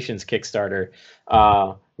Locations Kickstarter.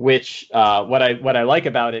 Which what I like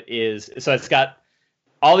about it is, so it's got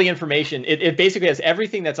all the information. It basically has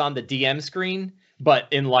everything that's on the DM screen, but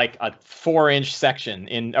in like a 4-inch section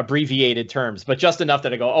in abbreviated terms, but just enough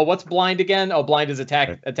that I go, oh, what's blind again? Oh, blind is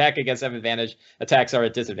attack against advantage. Attacks are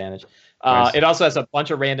at disadvantage. Nice. It also has a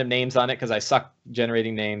bunch of random names on it because I suck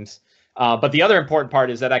generating names. But the other important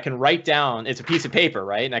part is that I can write down, it's a piece of paper,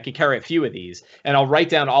 right? And I can carry a few of these, and I'll write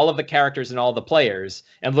down all of the characters and all the players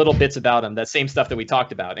and little bits about them, that same stuff that we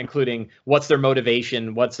talked about, including what's their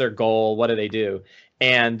motivation, what's their goal, what do they do?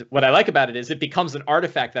 And what I like about it is it becomes an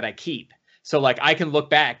artifact that I keep. So like I can look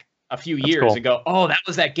back a few years and go, oh, that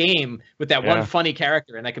was that game with that one funny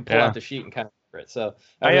character, and I can pull out the sheet and kind of remember it. So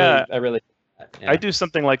I really I do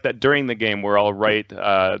something like that during the game where I'll write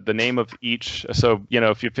the name of each. So,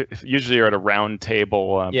 if usually you're at a round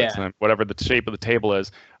table, whatever the shape of the table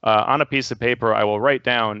is, on a piece of paper, I will write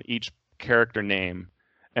down each character name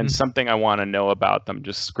and something I want to know about them.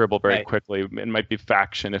 Just scribble very quickly. It might be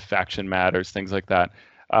faction if faction matters, things like that.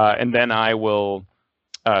 And then I will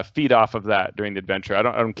feed off of that during the adventure. I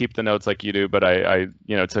don't keep the notes like you do, but I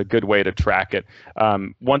it's a good way to track it.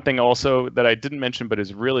 One thing also that I didn't mention but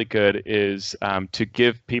is really good is to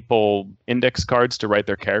give people index cards to write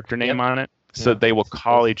their character name on it, so they will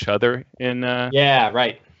call each other in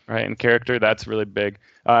in character. That's really big.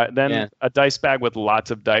 Then a dice bag with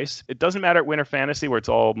lots of dice. It doesn't matter at Winter Fantasy where it's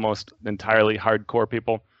almost entirely hardcore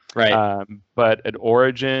people. Right. But at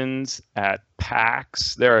Origins, at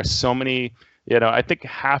PAX, there are so many. I think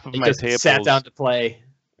half of my tables sat down to play.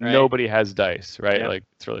 Right? Nobody has dice, right? Like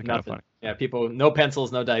it's really kind of funny. Yeah, people, no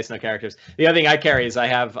pencils, no dice, no characters. The other thing I carry is I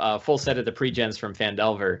have a full set of the pre-gens from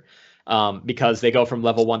Phandelver, because they go from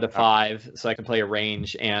level 1 to 5, so I can play a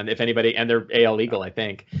range. And if anybody, and they're AL legal, I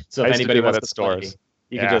think. So if anybody wants to play,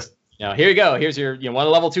 you can just Here you go. Here's your, want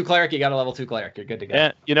a level 2 cleric? You got a level 2 cleric. You're good to go.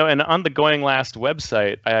 And, and on the Going Last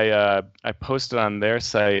website, I posted on their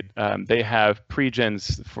site, they have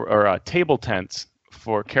pre-gens or table tents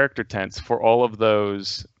for character tents for all of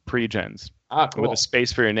those pre-gens. Cool. With a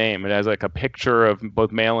space for your name. It has like a picture of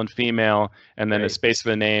both male and female, and then a space for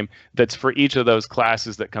the name that's for each of those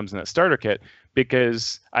classes that comes in that starter kit.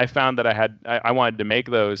 Because I found that I wanted to make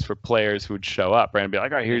those for players who would show up, right, and be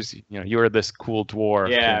like, all right, here's, you are this cool dwarf.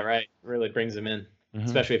 Yeah, right. Really brings them in.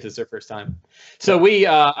 Especially if it's their first time. So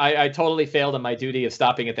I totally failed on my duty of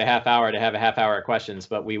stopping at the half hour to have a half hour of questions,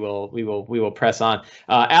 but we will press on.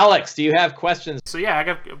 Alex, do you have questions? So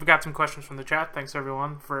yeah, we got some questions from the chat. Thanks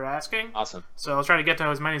everyone for asking. Awesome. So I'll try to get to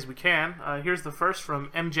as many as we can. Here's the first from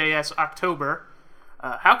MJS October.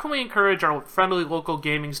 How can we encourage our friendly local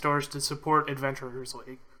gaming stores to support Adventurers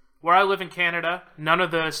League? Where I live in Canada, none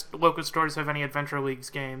of the local stores have any Adventure League's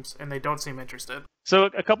games, and they don't seem interested. So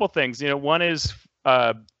a couple things. One is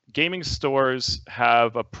gaming stores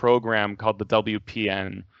have a program called the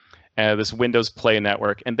WPN, this Windows Play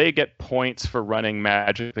Network, and they get points for running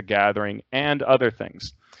Magic the Gathering and other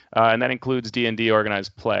things. And that includes D&D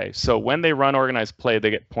Organized Play. So when they run Organized Play, they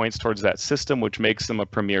get points towards that system, which makes them a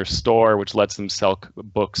premier store, which lets them sell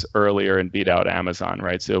books earlier and beat out Amazon,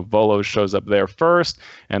 right? So Volo shows up there first,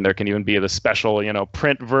 and there can even be the special,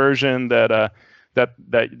 print version that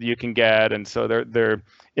you can get, and so they're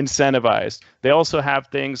incentivized. They also have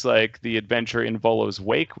things like the adventure in Volo's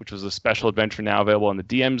Wake, which was a special adventure now available in the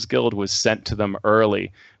DM's Guild, was sent to them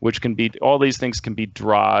early, which can be, all these things can be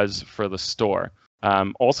draws for the store.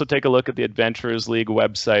 Also take a look at the Adventurers League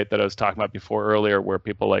website that I was talking about before earlier, where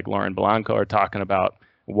people like Lauren Blanco are talking about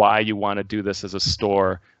why you want to do this as a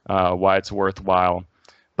store, why it's worthwhile.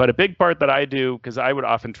 But a big part that I do, because I would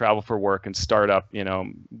often travel for work and start up,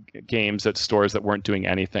 games at stores that weren't doing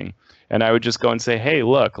anything. And I would just go and say, hey,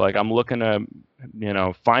 look, like I'm looking to,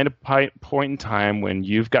 find a point in time when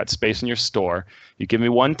you've got space in your store. You give me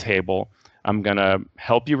one table. I'm going to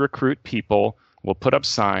help you recruit people. We'll put up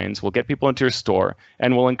signs. We'll get people into your store,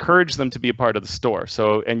 and we'll encourage them to be a part of the store.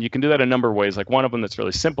 So, and you can do that a number of ways. Like one of them that's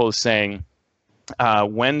really simple is saying,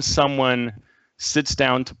 when someone sits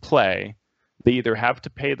down to play, they either have to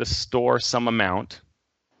pay the store some amount,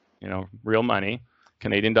 real money,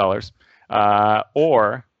 Canadian dollars,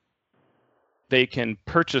 or they can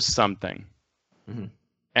purchase something,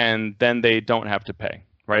 and then they don't have to pay,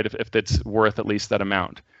 right? If it's worth at least that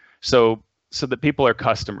amount. So that people are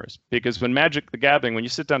customers, because when Magic the Gathering, when you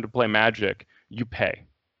sit down to play Magic, you pay.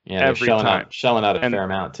 Yeah, every time. Shelling out a fair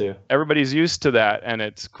amount too. Everybody's used to that, and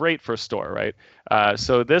it's great for a store, right?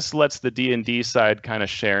 So this lets the D&D side kind of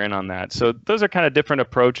share in on that. So those are kind of different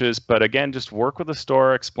approaches, but again, just work with the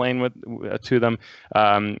store, explain to them.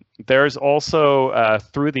 There's also,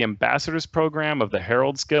 through the Ambassadors program of the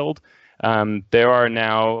Heralds Guild, there are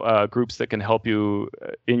now groups that can help you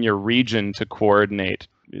in your region to coordinate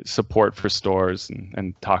support for stores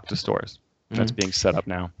and talk to stores. That's being set up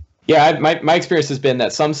now. Yeah, my experience has been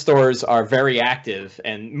that some stores are very active,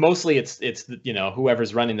 and mostly it's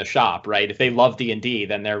whoever's running the shop, right? If they love D&D,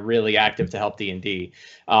 then they're really active to help D&D.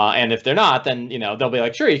 And if they're not, then they'll be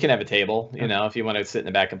like, sure, you can have a table, if you want to sit in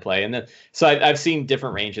the back and play. And then so I've seen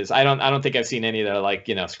different ranges. I don't think I've seen any that are like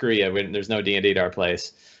screw you, there's no D&D to our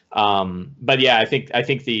place. But yeah, I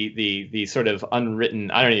think the sort of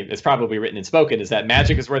unwritten, it's probably written and spoken, is that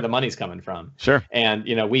Magic is where the money's coming from. Sure. And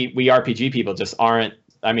we RPG people just aren't.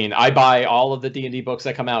 I buy all of the D&D books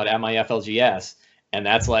that come out at my FLGS, and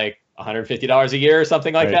that's like $150 a year or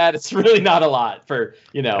something like that. It's really not a lot for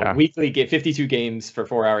weekly 52 games for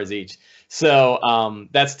 4 hours each. So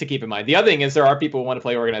that's to keep in mind. The other thing is there are people who want to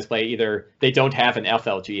play organized play. Either they don't have an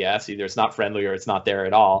FLGS, either it's not friendly or it's not there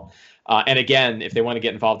at all. And again, if they want to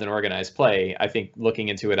get involved in organized play, I think looking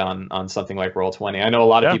into it on something like Roll20. I know a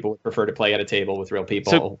lot of people would prefer to play at a table with real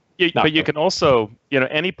people. So, but you can also,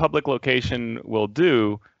 any public location will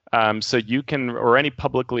do. So you can, or any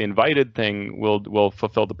publicly invited thing will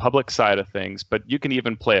fulfill the public side of things. But you can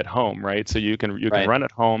even play at home, right? So you can run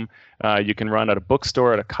at home. You can run at a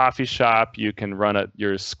bookstore, at a coffee shop. You can run at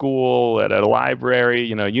your school, at a library.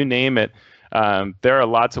 You name it. There are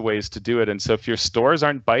lots of ways to do it. And so if your stores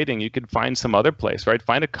aren't biting, you could find some other place, right?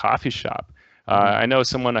 Find a coffee shop. I know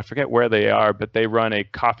someone, I forget where they are, but they run a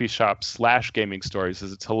coffee shop / gaming store. He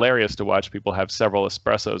says it's hilarious to watch people have several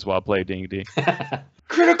espressos while playing D&D.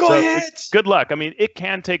 Critical hit! Good luck. It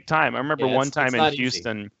can take time. I remember one time in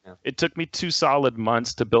Houston, it took me 2 solid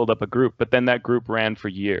months to build up a group, but then that group ran for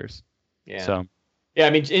years. Yeah. So. Yeah,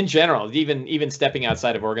 in general, even stepping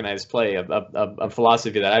outside of organized play, a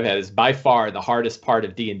philosophy that I've had is by far the hardest part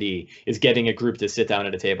of D&D is getting a group to sit down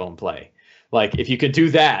at a table and play. Like, if you could do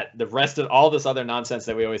that, the rest of all this other nonsense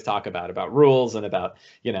that we always talk about rules and about,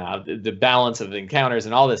 the balance of encounters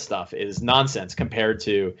and all this stuff is nonsense compared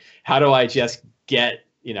to how do I just get,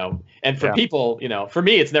 and for people, for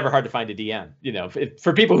me, it's never hard to find a DM.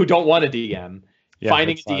 For people who don't want a DM,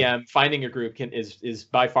 finding a DM, finding a group is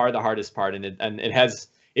by far the hardest part. And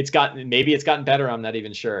it's gotten better. I'm not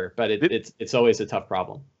even sure, but it's always a tough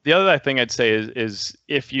problem. The other thing I'd say is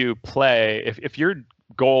if you play, if your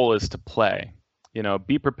goal is to play,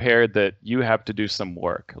 be prepared that you have to do some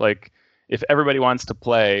work. Like, if everybody wants to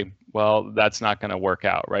play, well, that's not going to work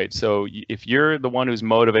out, right? So if you're the one who's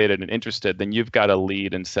motivated and interested, then you've got to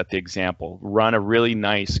lead and set the example. Run a really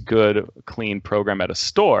nice, good, clean program at a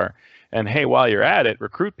store. And hey, while you're at it,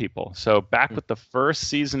 recruit people. So back with the first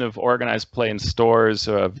season of organized play in stores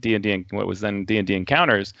of D&D and what was then D&D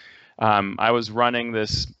Encounters, I was running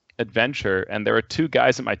this adventure, and there were two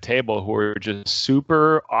guys at my table who were just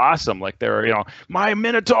super awesome. Like, they were, my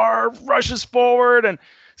Minotaur rushes forward, and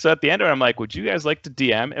so at the end of it, I'm like, would you guys like to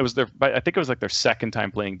DM? I think it was like their second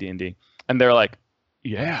time playing D&D, and they're like,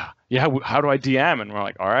 yeah, how do I DM? And we're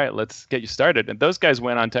like, all right, let's get you started. And those guys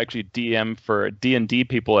went on to actually DM for D&D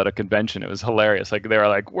people at a convention. It was hilarious. Like, they were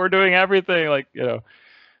like, we're doing everything, like,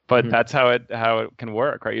 but that's how it can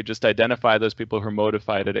work, right? You just identify those people who are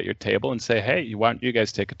motivated at your table and say, hey, why don't you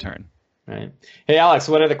guys take a turn? Right. Hey, Alex,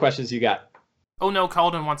 what other questions you got? Oh no,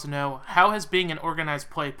 Calden wants to know, how has being an organized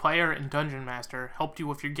play player and dungeon master helped you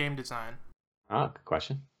with your game design? Oh, good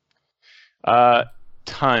question.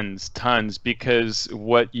 Tons, because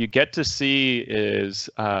what you get to see is,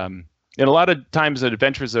 and a lot of times an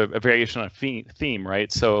adventure is a variation on a theme,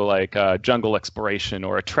 right? So like jungle exploration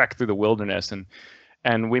or a trek through the wilderness,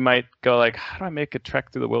 and we might go like, how do I make a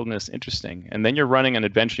trek through the wilderness interesting? And then you're running an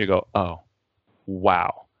adventure, you go, oh,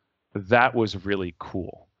 wow, that was really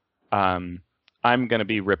cool. I'm going to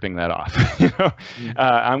be ripping that off.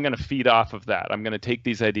 I'm going to feed off of that. I'm going to take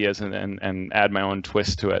these ideas and add my own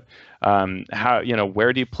twist to it.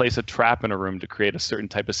 Where do you place a trap in a room to create a certain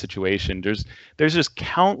type of situation? There's just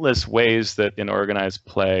countless ways that in organized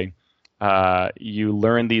play, you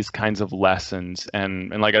learn these kinds of lessons. And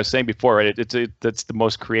like I was saying before, right, that's the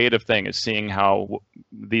most creative thing, is seeing how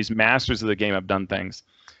these masters of the game have done things.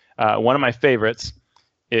 One of my favorites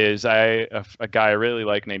is a guy I really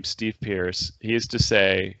like named Steve Pierce. He used to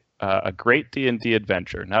say, a great D&D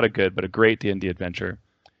adventure, not a good, but a great D&D adventure,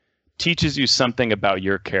 teaches you something about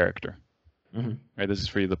your character. Mm-hmm. Right? This is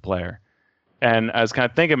for you, the player. And I was kind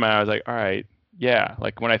of thinking about it, I was like, all right, yeah.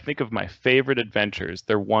 Like, when I think of my favorite adventures,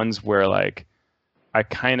 they're ones where, like, I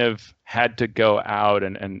kind of had to go out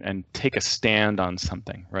and take a stand on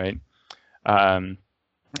something, right?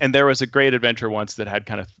 And there was a great adventure once that had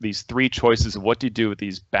kind of these three choices of what do you do with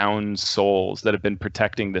these bound souls that have been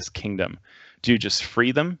protecting this kingdom. Do you just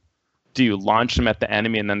free them? Do you launch them at the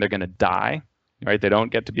enemy and then they're going to die? Right? They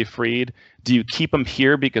don't get to be freed. Do you keep them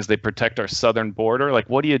here because they protect our southern border? Like,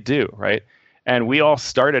 what do you do? Right? And we all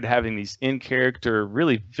started having these in-character,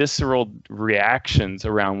 really visceral reactions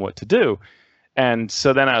around what to do. And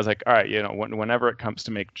so then I was like, all right, whenever it comes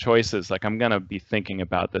to make choices, like, I'm going to be thinking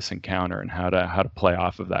about this encounter and how to play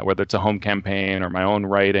off of that, whether it's a home campaign or my own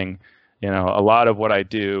writing. A lot of what I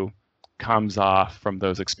do comes off from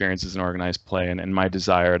those experiences in organized play and my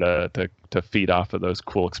desire to feed off of those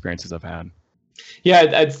cool experiences I've had.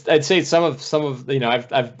 Yeah, I'd say some of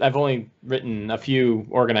I've only written a few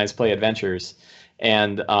organized play adventures,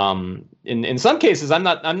 and in some cases I'm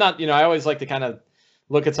not I always like to kind of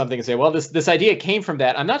look at something and say, well, this idea came from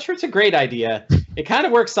that. I'm not sure it's a great idea. It kind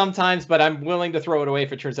of works sometimes, but I'm willing to throw it away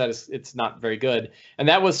if it turns out it's not very good. And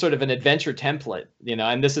that was sort of an adventure template,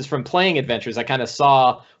 and this is from playing adventures. I kind of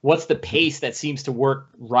saw what's the pace that seems to work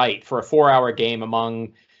right for a 4-hour game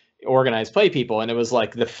among organized play people. And it was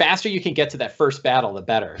like, the faster you can get to that first battle, the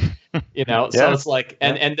better, So it's like,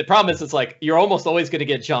 and the problem is, it's like, you're almost always going to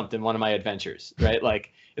get jumped in one of my adventures, right?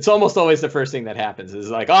 Like, it's almost always the first thing that happens is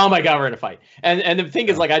like, oh my God, we're in a fight. And the thing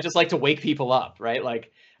is, like, I just like to wake people up, right?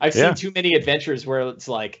 Like, I've seen too many adventures where it's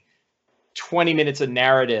like 20 minutes of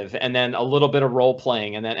narrative and then a little bit of role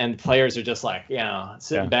playing, and players are just like,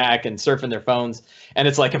 sitting back and surfing their phones. And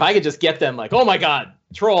it's like, if I could just get them like, oh my God,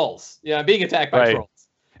 trolls, being attacked by trolls.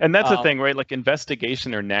 And that's the thing, right? Like,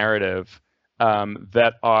 investigation or narrative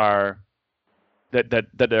that are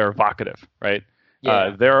evocative, right?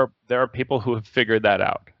 Yeah. There are people who have figured that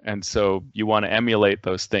out, and so you want to emulate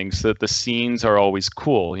those things so that the scenes are always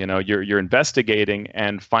cool. You're investigating,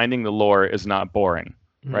 and finding the lore is not boring.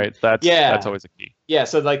 right? That's always a key. Yeah,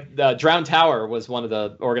 so like the Drowned Tower was one of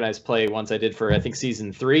the organized play ones I did for I think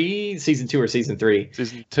season 2 or season 3.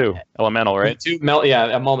 Season 2, Elemental, right? A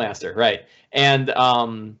Mulemaster, right? And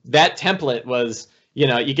that template was,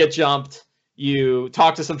 you get jumped, you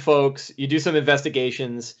talk to some folks, you do some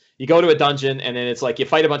investigations, you go to a dungeon, and then it's like you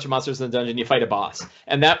fight a bunch of monsters in the dungeon, you fight a boss,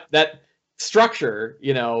 and that structure,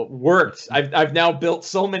 worked. I've now built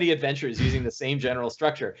so many adventures using the same general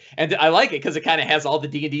structure, and I like it because it kind of has all the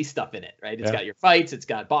D&D stuff in it, right? It's got your fights, it's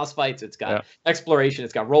got boss fights, it's got exploration,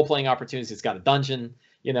 it's got role-playing opportunities, it's got a dungeon,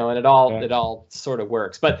 and it all sort of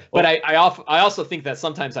works. But I also think that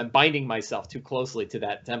sometimes I'm binding myself too closely to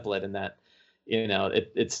that template, and that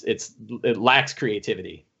it lacks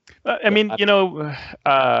creativity.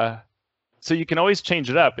 So you can always change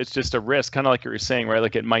it up. It's just a risk, kind of like you were saying, right?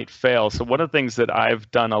 Like it might fail. So one of the things that I've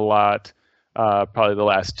done a lot, probably the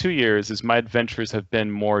last 2 years, is my adventures have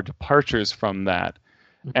been more departures from that,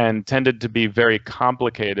 and tended to be very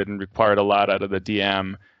complicated and required a lot out of the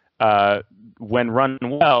DM. When run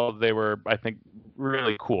well, they were, I think,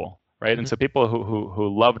 really cool, right? And so people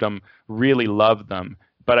who loved them really loved them.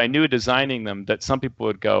 But I knew designing them that some people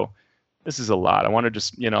would go, this is a lot. I want to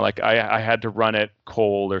just, I had to run it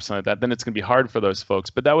cold or something like that. Then it's going to be hard for those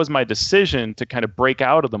folks. But that was my decision to kind of break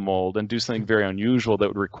out of the mold and do something very unusual that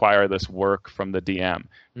would require this work from the DM.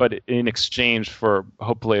 But in exchange for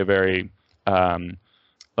hopefully a very,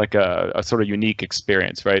 like a sort of unique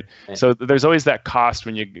experience, right? So there's always that cost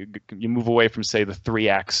when you move away from, say, the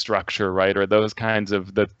 3-act structure, right? Or those kinds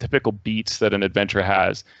of the typical beats that an adventure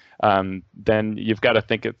has. Then you've got to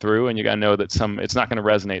think it through, and you got to know that it's not going to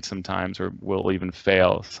resonate sometimes, or will even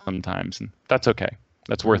fail sometimes, and that's okay.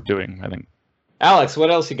 That's worth doing, I think. Alex,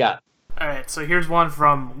 what else you got? All right, so here's one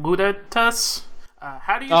from Ludatus.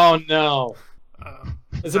 How do you? Oh no!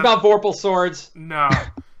 It's about Vorpal swords. No,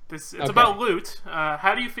 it's about loot.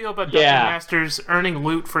 How do you feel about Dungeon Masters earning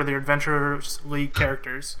loot for their Adventurers League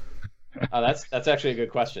characters? Oh, that's actually a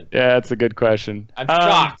good question. Yeah, that's a good question. I'm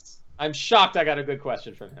shocked. I'm shocked I got a good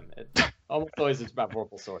question from him. It almost always is about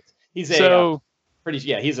Vorpal Swords. He's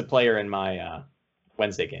he's a player in my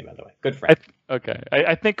Wednesday game, by the way. Good friend.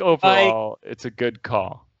 I think overall it's a good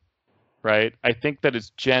call, right? I think that it's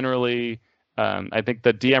generally, I think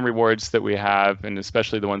the DM rewards that we have, and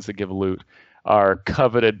especially the ones that give loot, are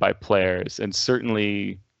coveted by players, and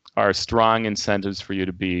certainly are strong incentives for you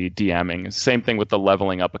to be DMing. Same thing with the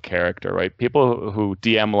leveling up a character, right? People who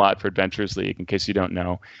DM a lot for Adventures League, in case you don't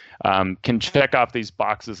know, can check off these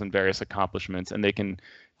boxes and various accomplishments, and they can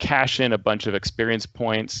cash in a bunch of experience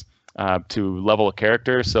points to level a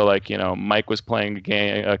character. So like, Mike was playing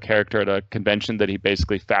a character at a convention that he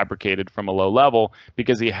basically fabricated from a low level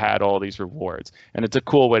because he had all these rewards. And it's a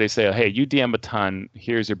cool way to say, hey, you DM a ton,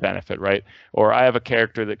 here's your benefit, right? Or I have a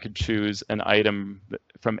character that could choose an item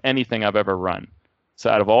from anything I've ever run.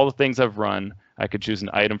 So out of all the things I've run, I could choose an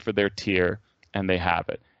item for their tier, and they have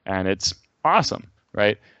it. And it's awesome,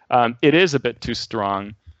 right? It is a bit too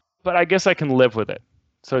strong, but I guess I can live with it.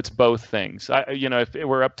 So it's both things. If it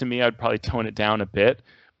were up to me, I'd probably tone it down a bit,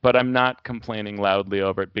 but I'm not complaining loudly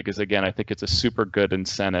over it because, again, I think it's a super good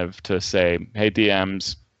incentive to say, hey,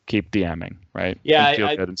 DMs, keep DMing, right? Yeah, and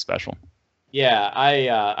feel good and special. Yeah,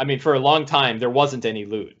 I mean, for a long time there wasn't any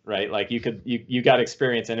loot, right? Like you got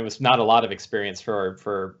experience, and it was not a lot of experience for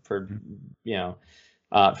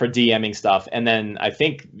DMing stuff. And then I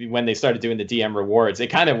think when they started doing the DM rewards, it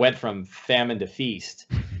kind of went from famine to feast.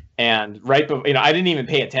 And I didn't even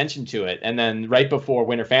pay attention to it. And then right before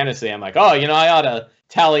Winter Fantasy, I'm like, I ought to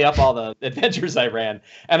tally up all the adventures I ran.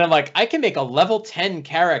 And I'm like, I can make a level 10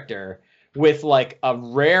 character with like a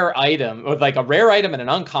rare item, and an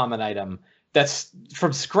uncommon item that's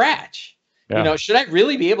from scratch. Yeah. Should I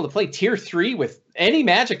really be able to play tier 3 with any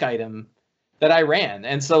magic item that I ran?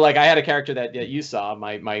 And so like I had a character that you saw,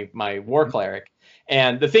 my war cleric.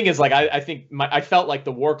 And the thing is, like, I think I felt like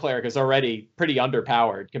the war cleric is already pretty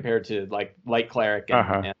underpowered compared to like light cleric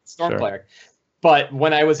and storm cleric. But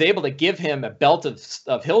when I was able to give him a belt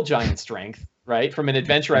of hill giant strength, right, from an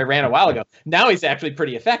adventure I ran a while ago, now he's actually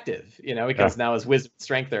pretty effective, because now his wisdom and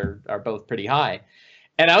strength are both pretty high.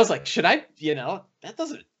 And I was like, should I, that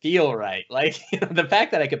doesn't feel right. Like, the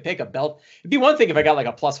fact that I could pick a belt, it'd be one thing if I got like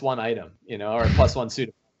a +1 item, or a +1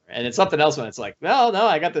 suit. And it's something else when it's like, no,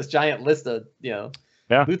 I got this giant list of, loot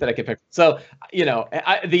that I can pick. So,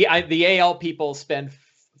 the AL people spend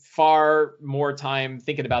far more time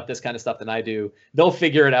thinking about this kind of stuff than I do. They'll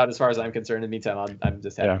figure it out as far as I'm concerned. In the meantime, I'm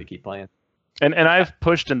just happy to keep playing. And I've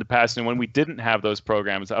pushed in the past, and when we didn't have those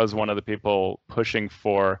programs, I was one of the people pushing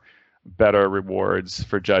for better rewards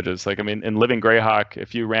for judges. Like, I mean, in Living Greyhawk,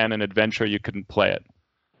 if you ran an adventure, you couldn't play it.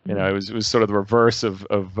 You know, it was sort of the reverse of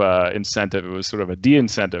incentive. It was sort of a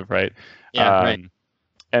de-incentive, right? Yeah, right.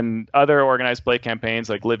 And other organized play campaigns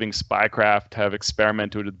like Living Spycraft have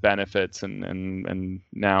experimented with benefits, and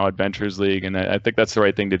now Adventures League, and I think that's the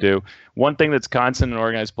right thing to do. One thing that's constant in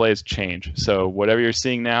organized play is change. So whatever you're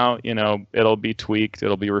seeing now, you know, it'll be tweaked,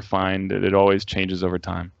 it'll be refined. It always changes over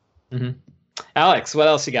time. Mm-hmm. Alex, what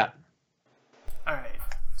else you got? All right.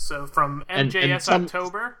 So from MJS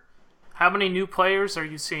October, how many new players are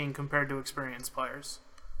you seeing compared to experienced players?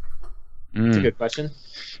 That's a good question.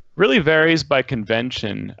 Really varies by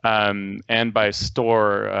convention and by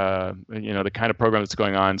store, you know, the kind of program that's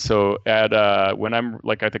going on. So at when I'm,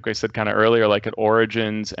 like I think I said kind of earlier, like at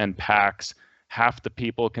Origins and PAX, half the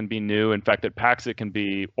people can be new. In fact, at PAX, it can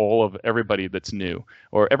be all of everybody that's new.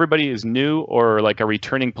 Or everybody is new, or like a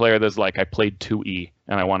returning player that's like, I played 2E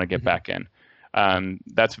and I want to get back in.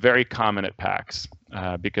 That's very common at PAX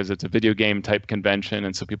because it's a video game type convention,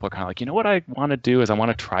 and so people are kind of like, you know what I want to do is I want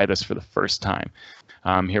to try this for the first time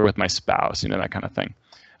here with my spouse, you know, that kind of thing.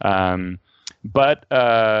 But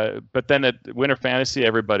then at Winter Fantasy,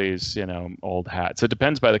 everybody's, you know, old hat. So it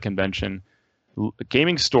depends by the convention.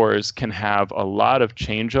 Gaming stores can have a lot of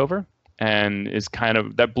changeover, and is kind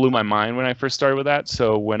of, that blew my mind when I first started with that.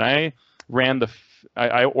 So when I ran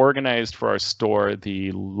I organized for our store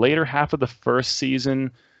the later half of the first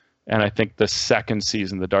season, and I think the second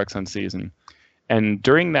season, the Dark Sun season. And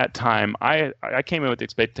during that time, I came in with the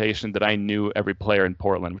expectation that I knew every player in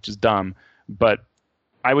Portland, which is dumb, but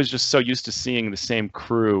I was just so used to seeing the same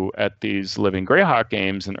crew at these Living Greyhawk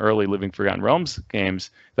games and early Living Forgotten Realms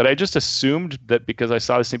games that I just assumed that because I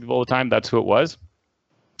saw the same people all the time, that's who it was.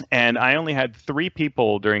 And I only had 3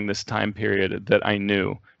 people during this time period that I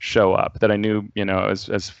knew show up, that I knew, you know,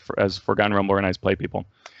 as Forgotten Realm organized play people.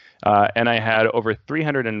 And I had over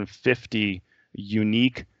 350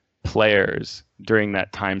 unique players during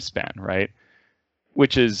that time span, right?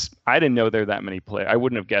 Which is, I didn't know there were that many players. I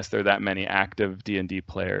wouldn't have guessed there were that many active D&D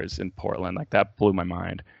players in Portland. Like, that blew my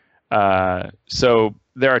mind. So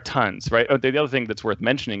there are tons, right? Oh, the other thing that's worth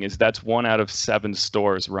mentioning is that's 1 out of 7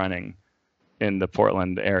 stores running in the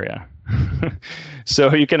Portland area.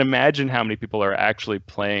 So you can imagine how many people are actually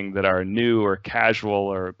playing that are new or casual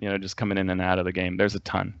or, you know, just coming in and out of the game. There's a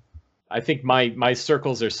ton. I think my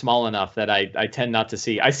circles are small enough that I tend not to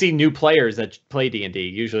see. I see new players that play D&D.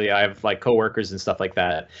 Usually I have like coworkers and stuff like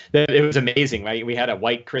that. It was amazing, right? We had a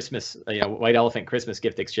white elephant Christmas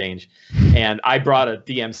gift exchange, and I brought a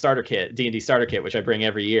D&D starter kit, which I bring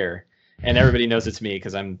every year. And everybody knows it's me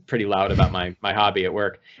because I'm pretty loud about my hobby at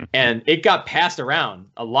work. And it got passed around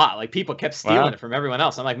a lot. Like, people kept stealing it from everyone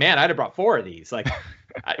else. I'm like, man, I'd have brought 4 of these. Like,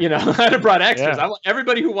 you know, I'd have brought extras. Yeah.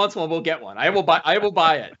 Everybody who wants one will get one. I will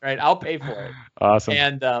buy it. Right. I'll pay for it. Awesome.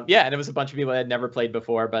 And and it was a bunch of people that had never played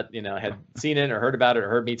before, but, you know, had seen it or heard about it or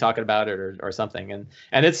heard me talking about it or something. And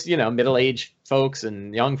it's, you know, middle-aged folks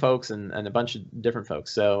and young folks and a bunch of different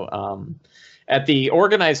folks. So, at the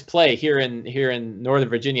organized play here in Northern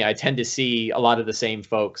Virginia, I tend to see a lot of the same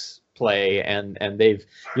folks play, and they've,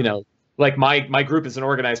 you know, like my group is an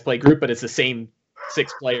organized play group, but it's the same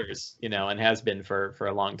 6 players, you know, and has been for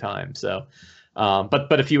a long time. So,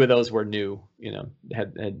 but a few of those were new, you know,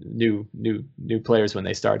 had new players when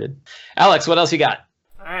they started. Alex, what else you got?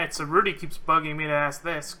 All right, so Rudy keeps bugging me to ask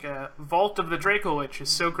this. Vault of the Dracolich is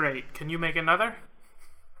so great. Can you make another?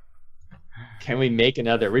 Can we make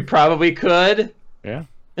another? We probably could. Yeah.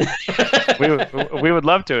 we would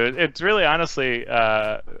love to. It's really, honestly,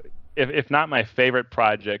 if not my favorite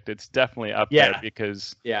project, it's definitely up there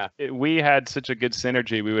because we had such a good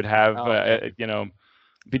synergy. We would have, you know,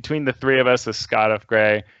 between the 3 of us, the Scott F.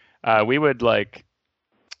 Gray, we would like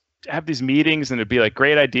have these meetings and it'd be like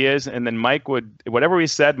great ideas. And then Mike would, whatever we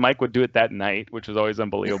said, Mike would do it that night, which was always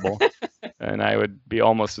unbelievable. And I would be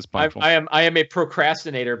almost as punctual. I am a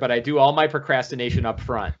procrastinator, but I do all my procrastination up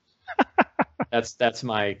front. That's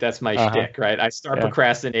my shtick, right? I start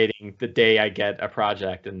procrastinating the day I get a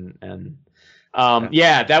project, and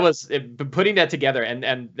that was putting that together,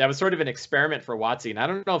 and that was sort of an experiment for WotC. And I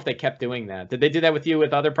don't know if they kept doing that. Did they do that with you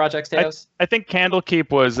with other projects, Teos? I think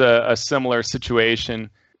Candlekeep was a similar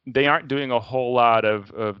situation. They aren't doing a whole lot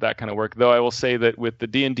of that kind of work, though I will say that with the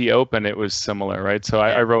D&D Open, it was similar, right? So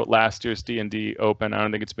I wrote last year's D&D Open. I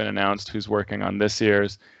don't think it's been announced who's working on this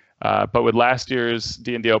year's. But with last year's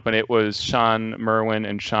D&D Open, it was Sean Merwin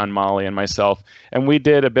and Sean Molly and myself. And we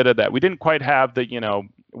did a bit of that. We didn't quite have the, you know,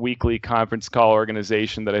 weekly conference call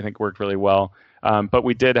organization that I think worked really well. But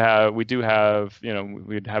we do have, you know,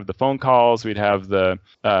 we'd have the phone calls, we'd have the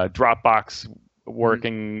Dropbox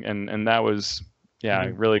working, and that was Yeah,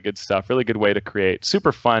 really good stuff. Really good way to create.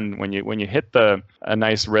 Super fun when you hit a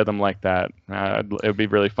nice rhythm like that. It would be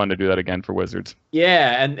really fun to do that again for Wizards.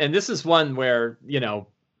 Yeah, and this is one where,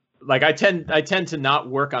 like I tend to not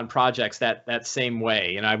work on projects that same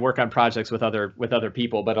way. I work on projects with other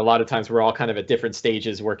people, but a lot of times we're all kind of at different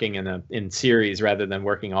stages working in series rather than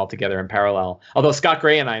working all together in parallel. Although Scott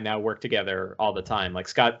Gray and I now work together all the time. Like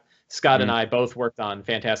Scott and I both worked on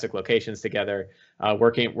Fantastic Locations together.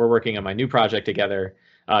 We're working on my new project together.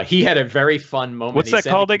 He had a very fun moment. What's that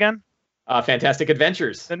called again? Fantastic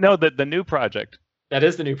Adventures. No, the new project. That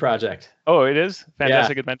is the new project. Oh, it is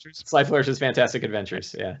Fantastic Adventures. Sly Flourishes Fantastic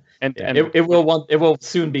Adventures. Yeah, and it will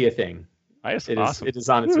soon be a thing. Awesome. It is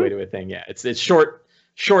on its way to a thing. Yeah, it's short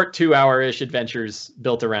 2-hour-ish adventures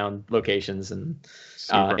built around locations and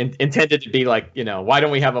intended to be like, why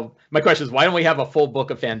don't we have my question is, why don't we have a full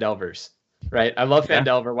book of Phandelvers? Right. I love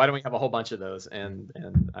Phandelver. Why don't we have a whole bunch of those?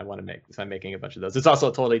 And I want to so I'm making a bunch of those. It's also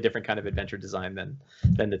a totally different kind of adventure design than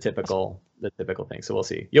the typical thing. So we'll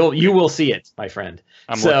see. You will see it, my friend.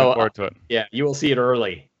 I'm looking forward to it. Yeah, you will see it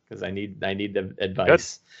early because I need the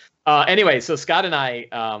advice. Anyway, so Scott and I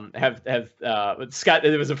have Scott.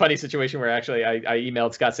 There was a funny situation where actually I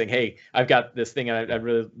emailed Scott saying, "Hey, I've got this thing and I'd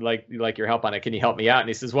really like your help on it. Can you help me out?" And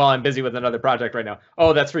he says, "Well, I'm busy with another project right now."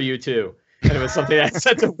 "Oh, that's for you too." And it was something I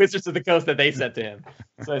sent to Wizards of the Coast that they sent to him.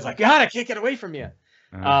 So I was like, God, I can't get away from you.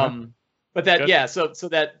 But that, good. So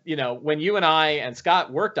that, when you and I and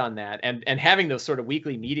Scott worked on that and having those sort of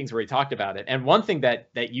weekly meetings where he talked about it. And one thing that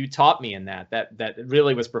you taught me in that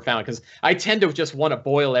really was profound, because I tend to just want to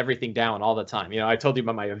boil everything down all the time. I told you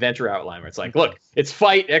about my adventure outline where it's like, look, it's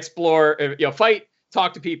fight, explore, fight,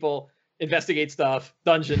 talk to people, investigate stuff,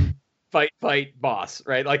 dungeon, fight, boss,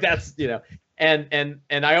 right? Like that's, And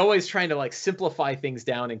I always trying to like simplify things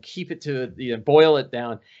down and keep it to boil it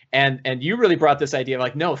down. And you really brought this idea of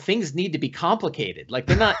like, no, things need to be complicated. Like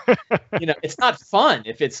they're not, it's not fun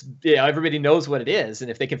if it's everybody knows what it is,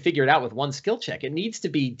 and if they can figure it out with one skill check. It needs to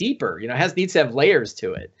be deeper. Needs to have layers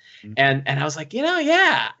to it. And I was like,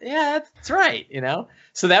 yeah, that's right.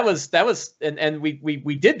 So that was and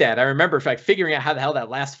we did that. I remember figuring out how the hell that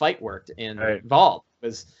last fight worked in Vault.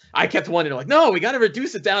 Was I kept wanting to like, no, we got to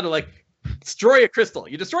reduce it down to like, destroy a crystal.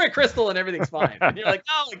 You destroy a crystal and everything's fine. And you're like,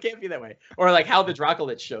 no, it can't be that way. Or like how the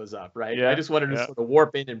Dracolich shows up, right? Yeah, I just wanted to sort of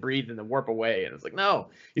warp in and breathe and then warp away. And it's like, no,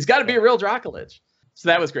 he's got to be a real Dracolich. So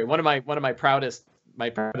that was great. One of my proudest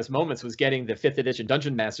moments was getting the 5th edition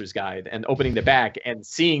Dungeon Master's Guide and opening the back and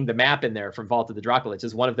seeing the map in there from Vault of the Dracolich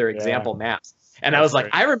as one of their example maps. And I was like,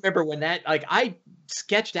 I remember when I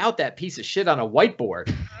sketched out that piece of shit on a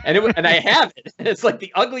whiteboard, and I have it. And it's like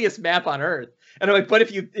the ugliest map on earth. And I'm like, but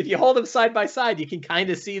if you hold them side by side, you can kind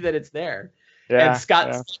of see that it's there. Yeah, and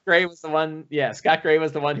Scott Gray was the one. Yeah, Scott Gray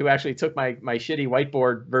was the one who actually took my shitty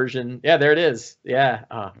whiteboard version. Yeah, there it is. Yeah,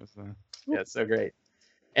 it's so great.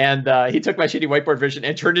 And he took my shitty whiteboard version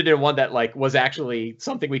and turned it into one that like was actually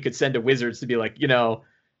something we could send to Wizards to be like,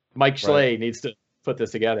 Mike Schley needs to put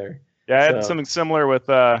this together. Yeah, I had something similar with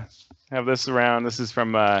have this around. This is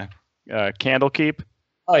from Candlekeep.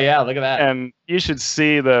 Oh yeah, look at that. And you should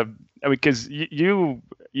see because you're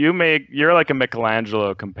like a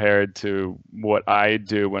Michelangelo compared to what I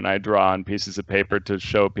do when I draw on pieces of paper to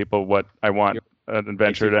show people what I want an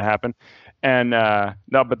adventure to happen. And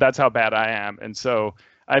no, but that's how bad I am. And so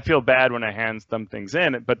I feel bad when I hand them things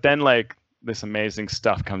in, but then like this amazing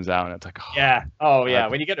stuff comes out and it's like,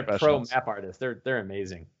 when you get a pro map artist, they're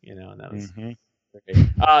amazing, and that was great.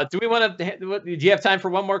 Do we want to, do you have time for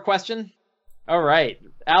one more question? All right,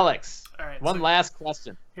 Alex. All right, one last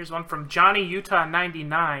question. Here's one from Johnny Utah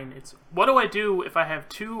 99. It's, what do I do if I have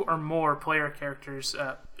 2 or more player characters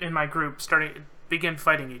in my group begin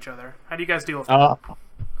fighting each other? How do you guys deal with that?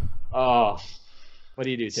 What do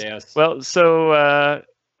you do, Teos? Well, so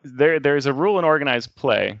there's a rule in organized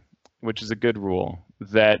play, which is a good rule,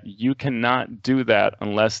 that you cannot do that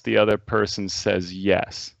unless the other person says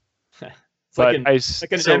yes. It's like an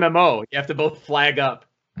MMO. You have to both flag up.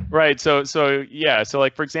 Right. So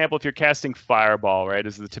like, for example, if you're casting Fireball, right,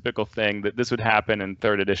 is the typical thing that this would happen in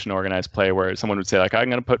 3rd edition organized play, where someone would say like, I'm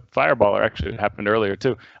going to put Fireball, or actually it happened earlier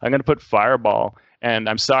too. I'm going to put Fireball, and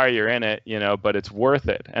I'm sorry you're in it, but it's worth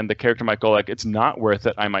it. And the character might go like, it's not worth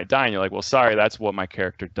it. I might die. And you're like, well, sorry, that's what my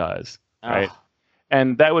character does. Right.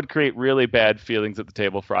 And that would create really bad feelings at the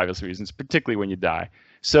table for obvious reasons, particularly when you die.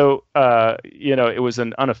 So, it was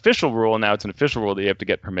an unofficial rule. Now it's an official rule that you have to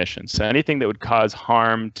get permission. So anything that would cause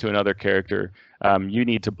harm to another character, you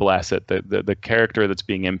need to bless it. The character that's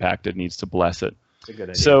being impacted needs to bless it. That's a good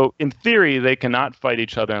idea. So in theory, they cannot fight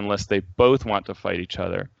each other unless they both want to fight each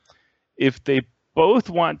other. If they both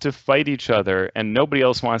want to fight each other and nobody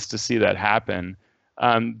else wants to see that happen,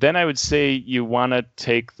 then I would say you want to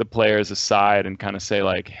take the players aside and kind of say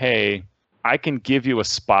like, hey, I can give you a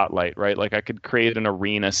spotlight, right? Like I could create an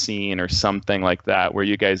arena scene or something like that where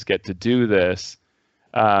you guys get to do this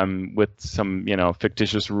with some,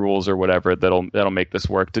 fictitious rules or whatever that'll make this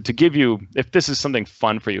work to give you, if this is something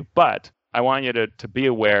fun for you. But I want you to be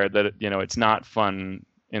aware that, it's not fun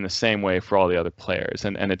in the same way for all the other players.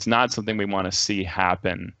 And it's not something we want to see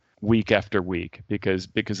happen week after week because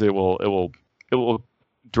it will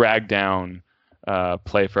drag down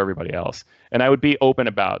play for everybody else. And I would be open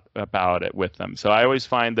about it with them. So I always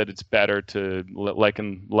find that it's better to, like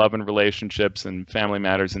in love and relationships and family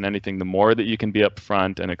matters and anything, the more that you can be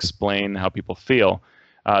upfront and explain how people feel,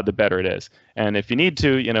 the better it is. And if you need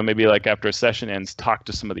to, maybe like after a session ends, talk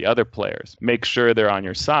to some of the other players, make sure they're on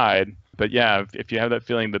your side. But yeah, if you have that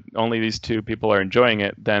feeling that only these two people are enjoying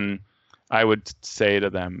it, then I would say to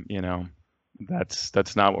them,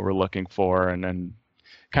 that's not what we're looking for. And then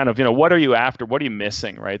kind of, what are you after? What are you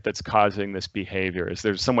missing, right? That's causing this behavior? Is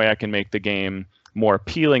there some way I can make the game more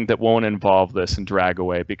appealing that won't involve this and drag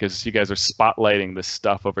away? Because you guys are spotlighting this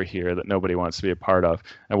stuff over here that nobody wants to be a part of.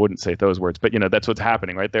 I wouldn't say those words, but that's what's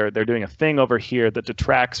happening, right? They're doing a thing over here that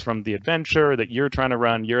detracts from the adventure that you're trying to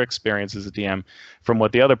run, your experience as a DM, from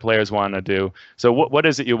what the other players want to do. So what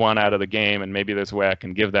is it you want out of the game? And maybe there's a way I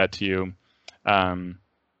can give that to you.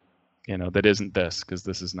 That isn't this, because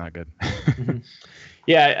this is not good.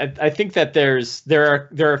 Yeah, I think that there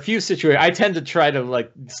are a few situations. I tend to try to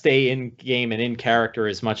stay in game and in character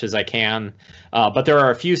as much as I can, but there are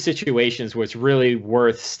a few situations where it's really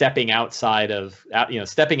worth stepping outside of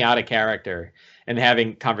stepping out of character and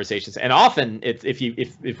having conversations. And often,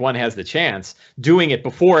 if one has the chance, doing it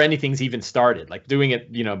before anything's even started, like doing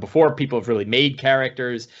it before people have really made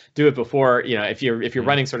characters. Do it before if you're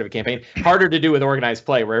running sort of a campaign. Harder to do with organized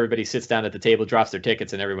play where everybody sits down at the table, drops their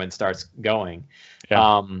tickets, and everyone starts going.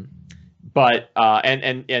 Yeah. But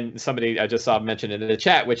somebody I just saw mentioned it in the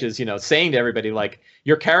chat, which is saying to everybody like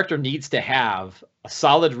your character needs to have a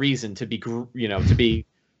solid reason to be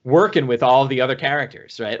working with all the other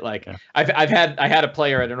characters, right? Like yeah. I had a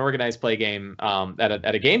player at an organized play game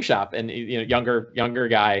at a game shop, and younger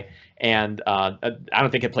guy, and I don't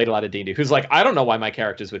think had played a lot of D&D, who's like, I don't know why my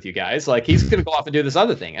character's with you guys. Like he's gonna go off and do this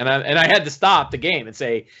other thing, and I had to stop the game and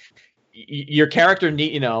say, your character and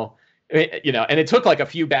it took like a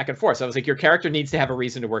few back and forth. So I was like, your character needs to have a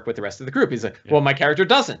reason to work with the rest of the group. He's like, well, my character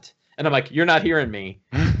doesn't. And I'm like, you're not hearing me.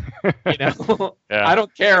 Yeah. I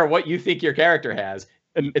don't care what you think your character has.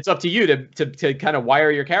 And it's up to you to kind of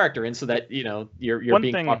wire your character in so that, you're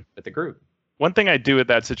being part of the group. One thing I do with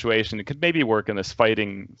that situation, it could maybe work in this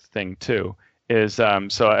fighting thing too, is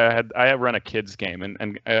so I run a kids game,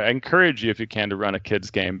 and I encourage you if you can to run a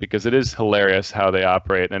kids game because it is hilarious how they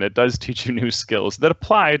operate, and it does teach you new skills that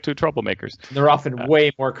apply to troublemakers. They're often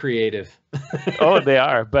way more creative. Oh, they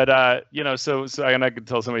are. But so I could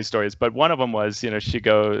tell so many stories, but one of them was there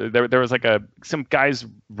was like some guys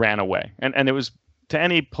ran away, and it was to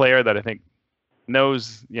any player that I think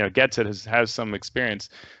knows, gets it, has some experience,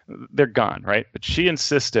 they're gone, right? But she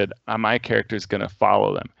insisted my character's going to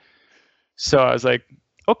follow them. So I was like,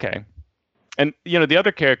 okay. And, the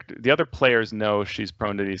other players know she's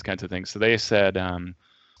prone to these kinds of things. So they said,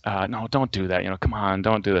 no, don't do that. Come on,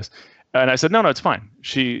 don't do this. And I said, no, it's fine.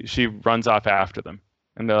 She runs off after them.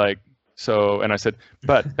 And they're like, so, and I said,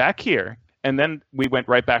 but back here. And then we went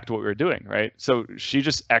right back to what we were doing, right? So she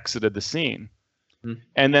just exited the scene. Mm-hmm.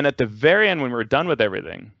 And then at the very end, when we were done with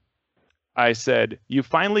everything, I said, you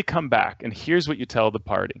finally come back, and here's what you tell the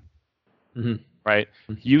party. Mm-hmm. Right?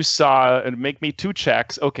 You saw, and make me 2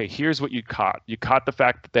 checks. Okay, here's what you caught. You caught the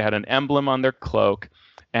fact that they had an emblem on their cloak,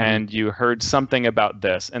 and you heard something about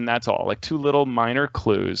this, and that's all. Like 2 little minor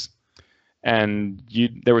clues. And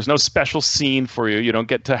there was no special scene for you. You don't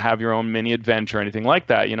get to have your own mini adventure or anything like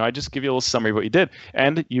that. I just give you a little summary of what you did.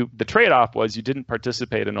 And the trade-off was you didn't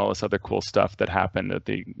participate in all this other cool stuff that happened at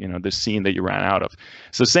the scene that you ran out of.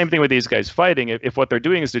 So same thing with these guys fighting. If what they're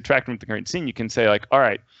doing is detracting from the current scene, you can say like, all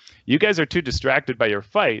right, you guys are too distracted by your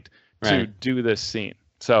fight to do this scene.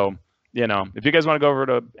 So, if you guys want to go over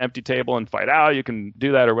to an empty table and fight out, you can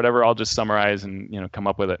do that or whatever. I'll just summarize and, come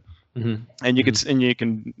up with it. Mm-hmm. And you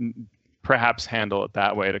can perhaps handle it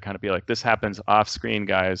that way to kind of be like, this happens off screen,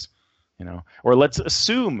 guys. Or let's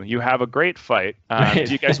assume you have a great fight. Do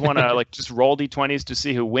you guys want to just roll d20s to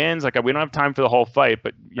see who wins? Like we don't have time for the whole fight,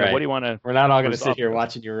 but what do you want to? We're not all going to sit here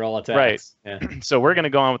watching you roll attacks. Right. Yeah. So we're going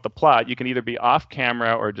to go on with the plot. You can either be off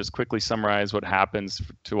camera or just quickly summarize what happens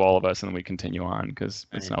to all of us, and then we continue on because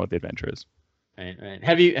it's not what the adventure is. Right.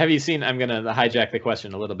 Have you seen? I'm gonna hijack the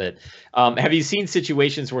question a little bit. Have you seen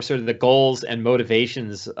situations where sort of the goals and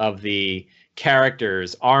motivations of the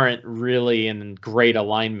characters aren't really in great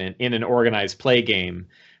alignment in an organized play game,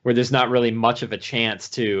 where there's not really much of a chance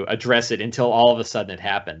to address it until all of a sudden it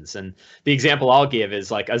happens? And the example I'll give is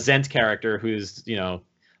like a Zent character who's,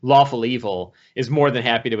 lawful evil is more than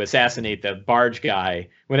happy to assassinate the barge guy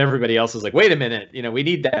when everybody else is like, wait a minute, we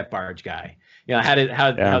need that barge guy. How do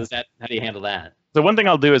you handle that? The one thing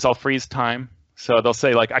I'll do is I'll freeze time. So they'll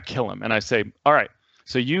say like, I kill him. And I say, all right,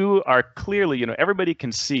 so you are clearly, everybody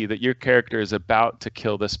can see that your character is about to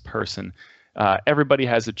kill this person. Everybody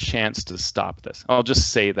has a chance to stop this. I'll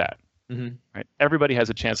just say that. Mm-hmm. Right? Everybody has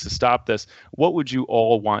a chance to stop this. What would you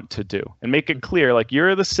all want to do? And make it clear, like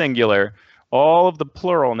you're the singular. All of the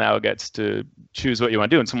plural now gets to choose what you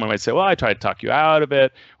want to do. And someone might say, well, I try to talk you out of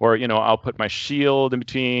it, or, I'll put my shield in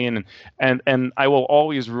between. And I will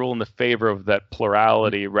always rule in the favor of that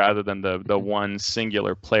plurality rather than the one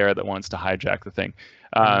singular player that wants to hijack the thing.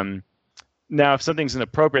 Now, if something's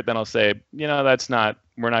inappropriate, then I'll say,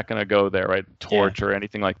 we're not going to go there, right? Torch or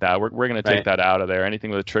anything like that. We're going to take that out of there.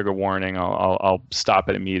 Anything with a trigger warning, I'll stop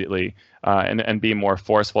it immediately and be more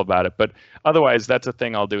forceful about it. But otherwise, that's a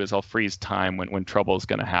thing I'll do is I'll freeze time when trouble is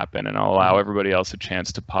going to happen, and I'll allow everybody else a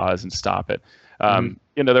chance to pause and stop it.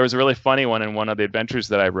 There was a really funny one in one of the adventures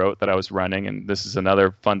that I wrote that I was running, and this is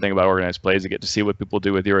another fun thing about organized plays. You get to see what people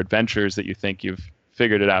do with your adventures that you think you've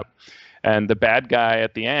figured it out. And the bad guy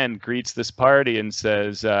at the end greets this party and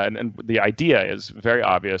says, and the idea is very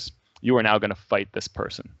obvious, you are now going to fight this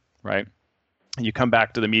person, right? And you come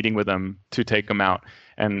back to the meeting with him to take him out.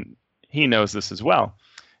 And he knows this as well.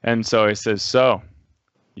 And so he says, so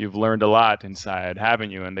you've learned a lot inside,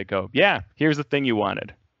 haven't you? And they go, yeah, here's the thing you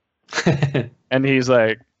wanted. And he's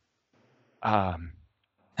like,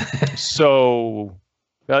 so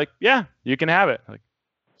they're like, yeah, you can have it. Like,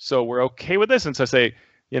 so we're okay with this. And so I say,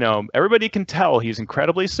 everybody can tell he's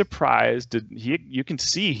incredibly surprised. You can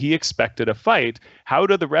see he expected a fight. How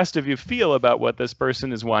do the rest of you feel about what this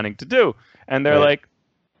person is wanting to do? And they're like,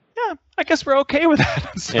 yeah, I guess we're okay with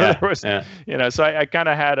that. So there was, so I kind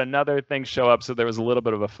of had another thing show up. So there was a little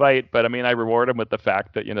bit of a fight, but I mean, I reward them with the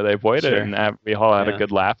fact that, they avoided it, and we all had a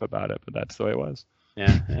good laugh about it, but that's the way it was.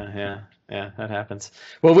 Yeah, that happens.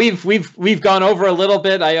 Well, we've gone over a little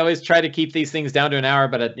bit. I always try to keep these things down to an hour,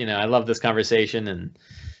 but I love this conversation and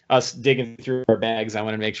us digging through our bags. I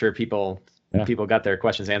want to make sure people got their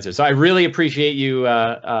questions answered. So I really appreciate you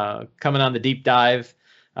coming on the deep dive.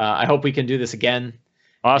 I hope we can do this again.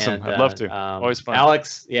 Awesome. And, I'd love to. Always fun.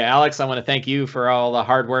 Alex, I want to thank you for all the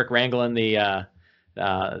hard work wrangling the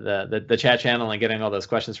chat channel and getting all those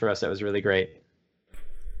questions for us. That was really great.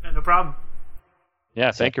 No problem.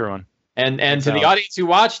 Yeah, thank you, everyone. And Thanks, to Alex. the audience who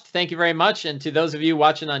watched, thank you very much. And to those of you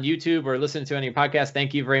watching on YouTube or listening to any podcast,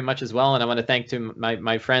 thank you very much as well. And I want to thank to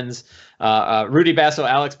my friends, Rudy Basso,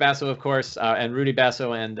 Alex Basso, of course, and Rudy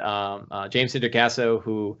Basso and James Hindercasso,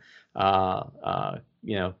 who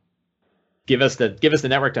give us the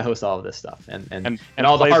network to host all of this stuff and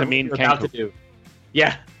all the hard work we're about to do.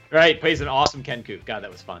 Yeah, right. Plays an awesome Kenku. God,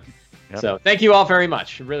 that was fun. Yep. So thank you all very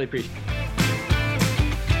much. Really appreciate it.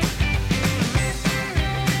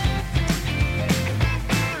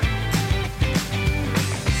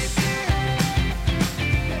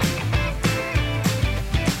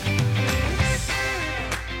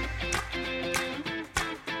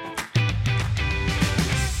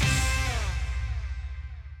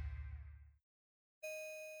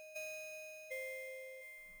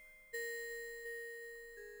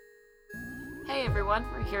 Hey everyone,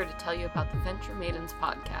 we're here to tell you about the Venture Maidens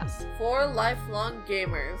podcast. For lifelong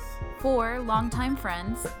gamers. For longtime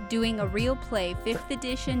friends. Doing a real play 5th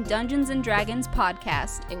edition Dungeons & Dragons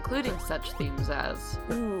podcast. Including such themes as...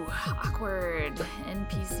 Ooh, awkward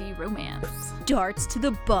NPC romance. Darts to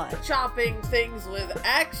the butt. Chopping things with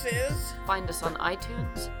axes. Find us on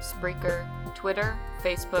iTunes, Spreaker, Twitter,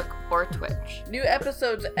 Facebook, or Twitch. New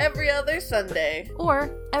episodes every other Sunday. Or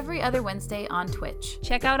every other Wednesday on Twitch.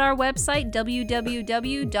 Check out our website,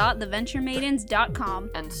 www.theventuremaidens.com.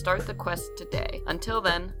 And start the quest today. Until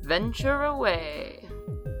then, venture away.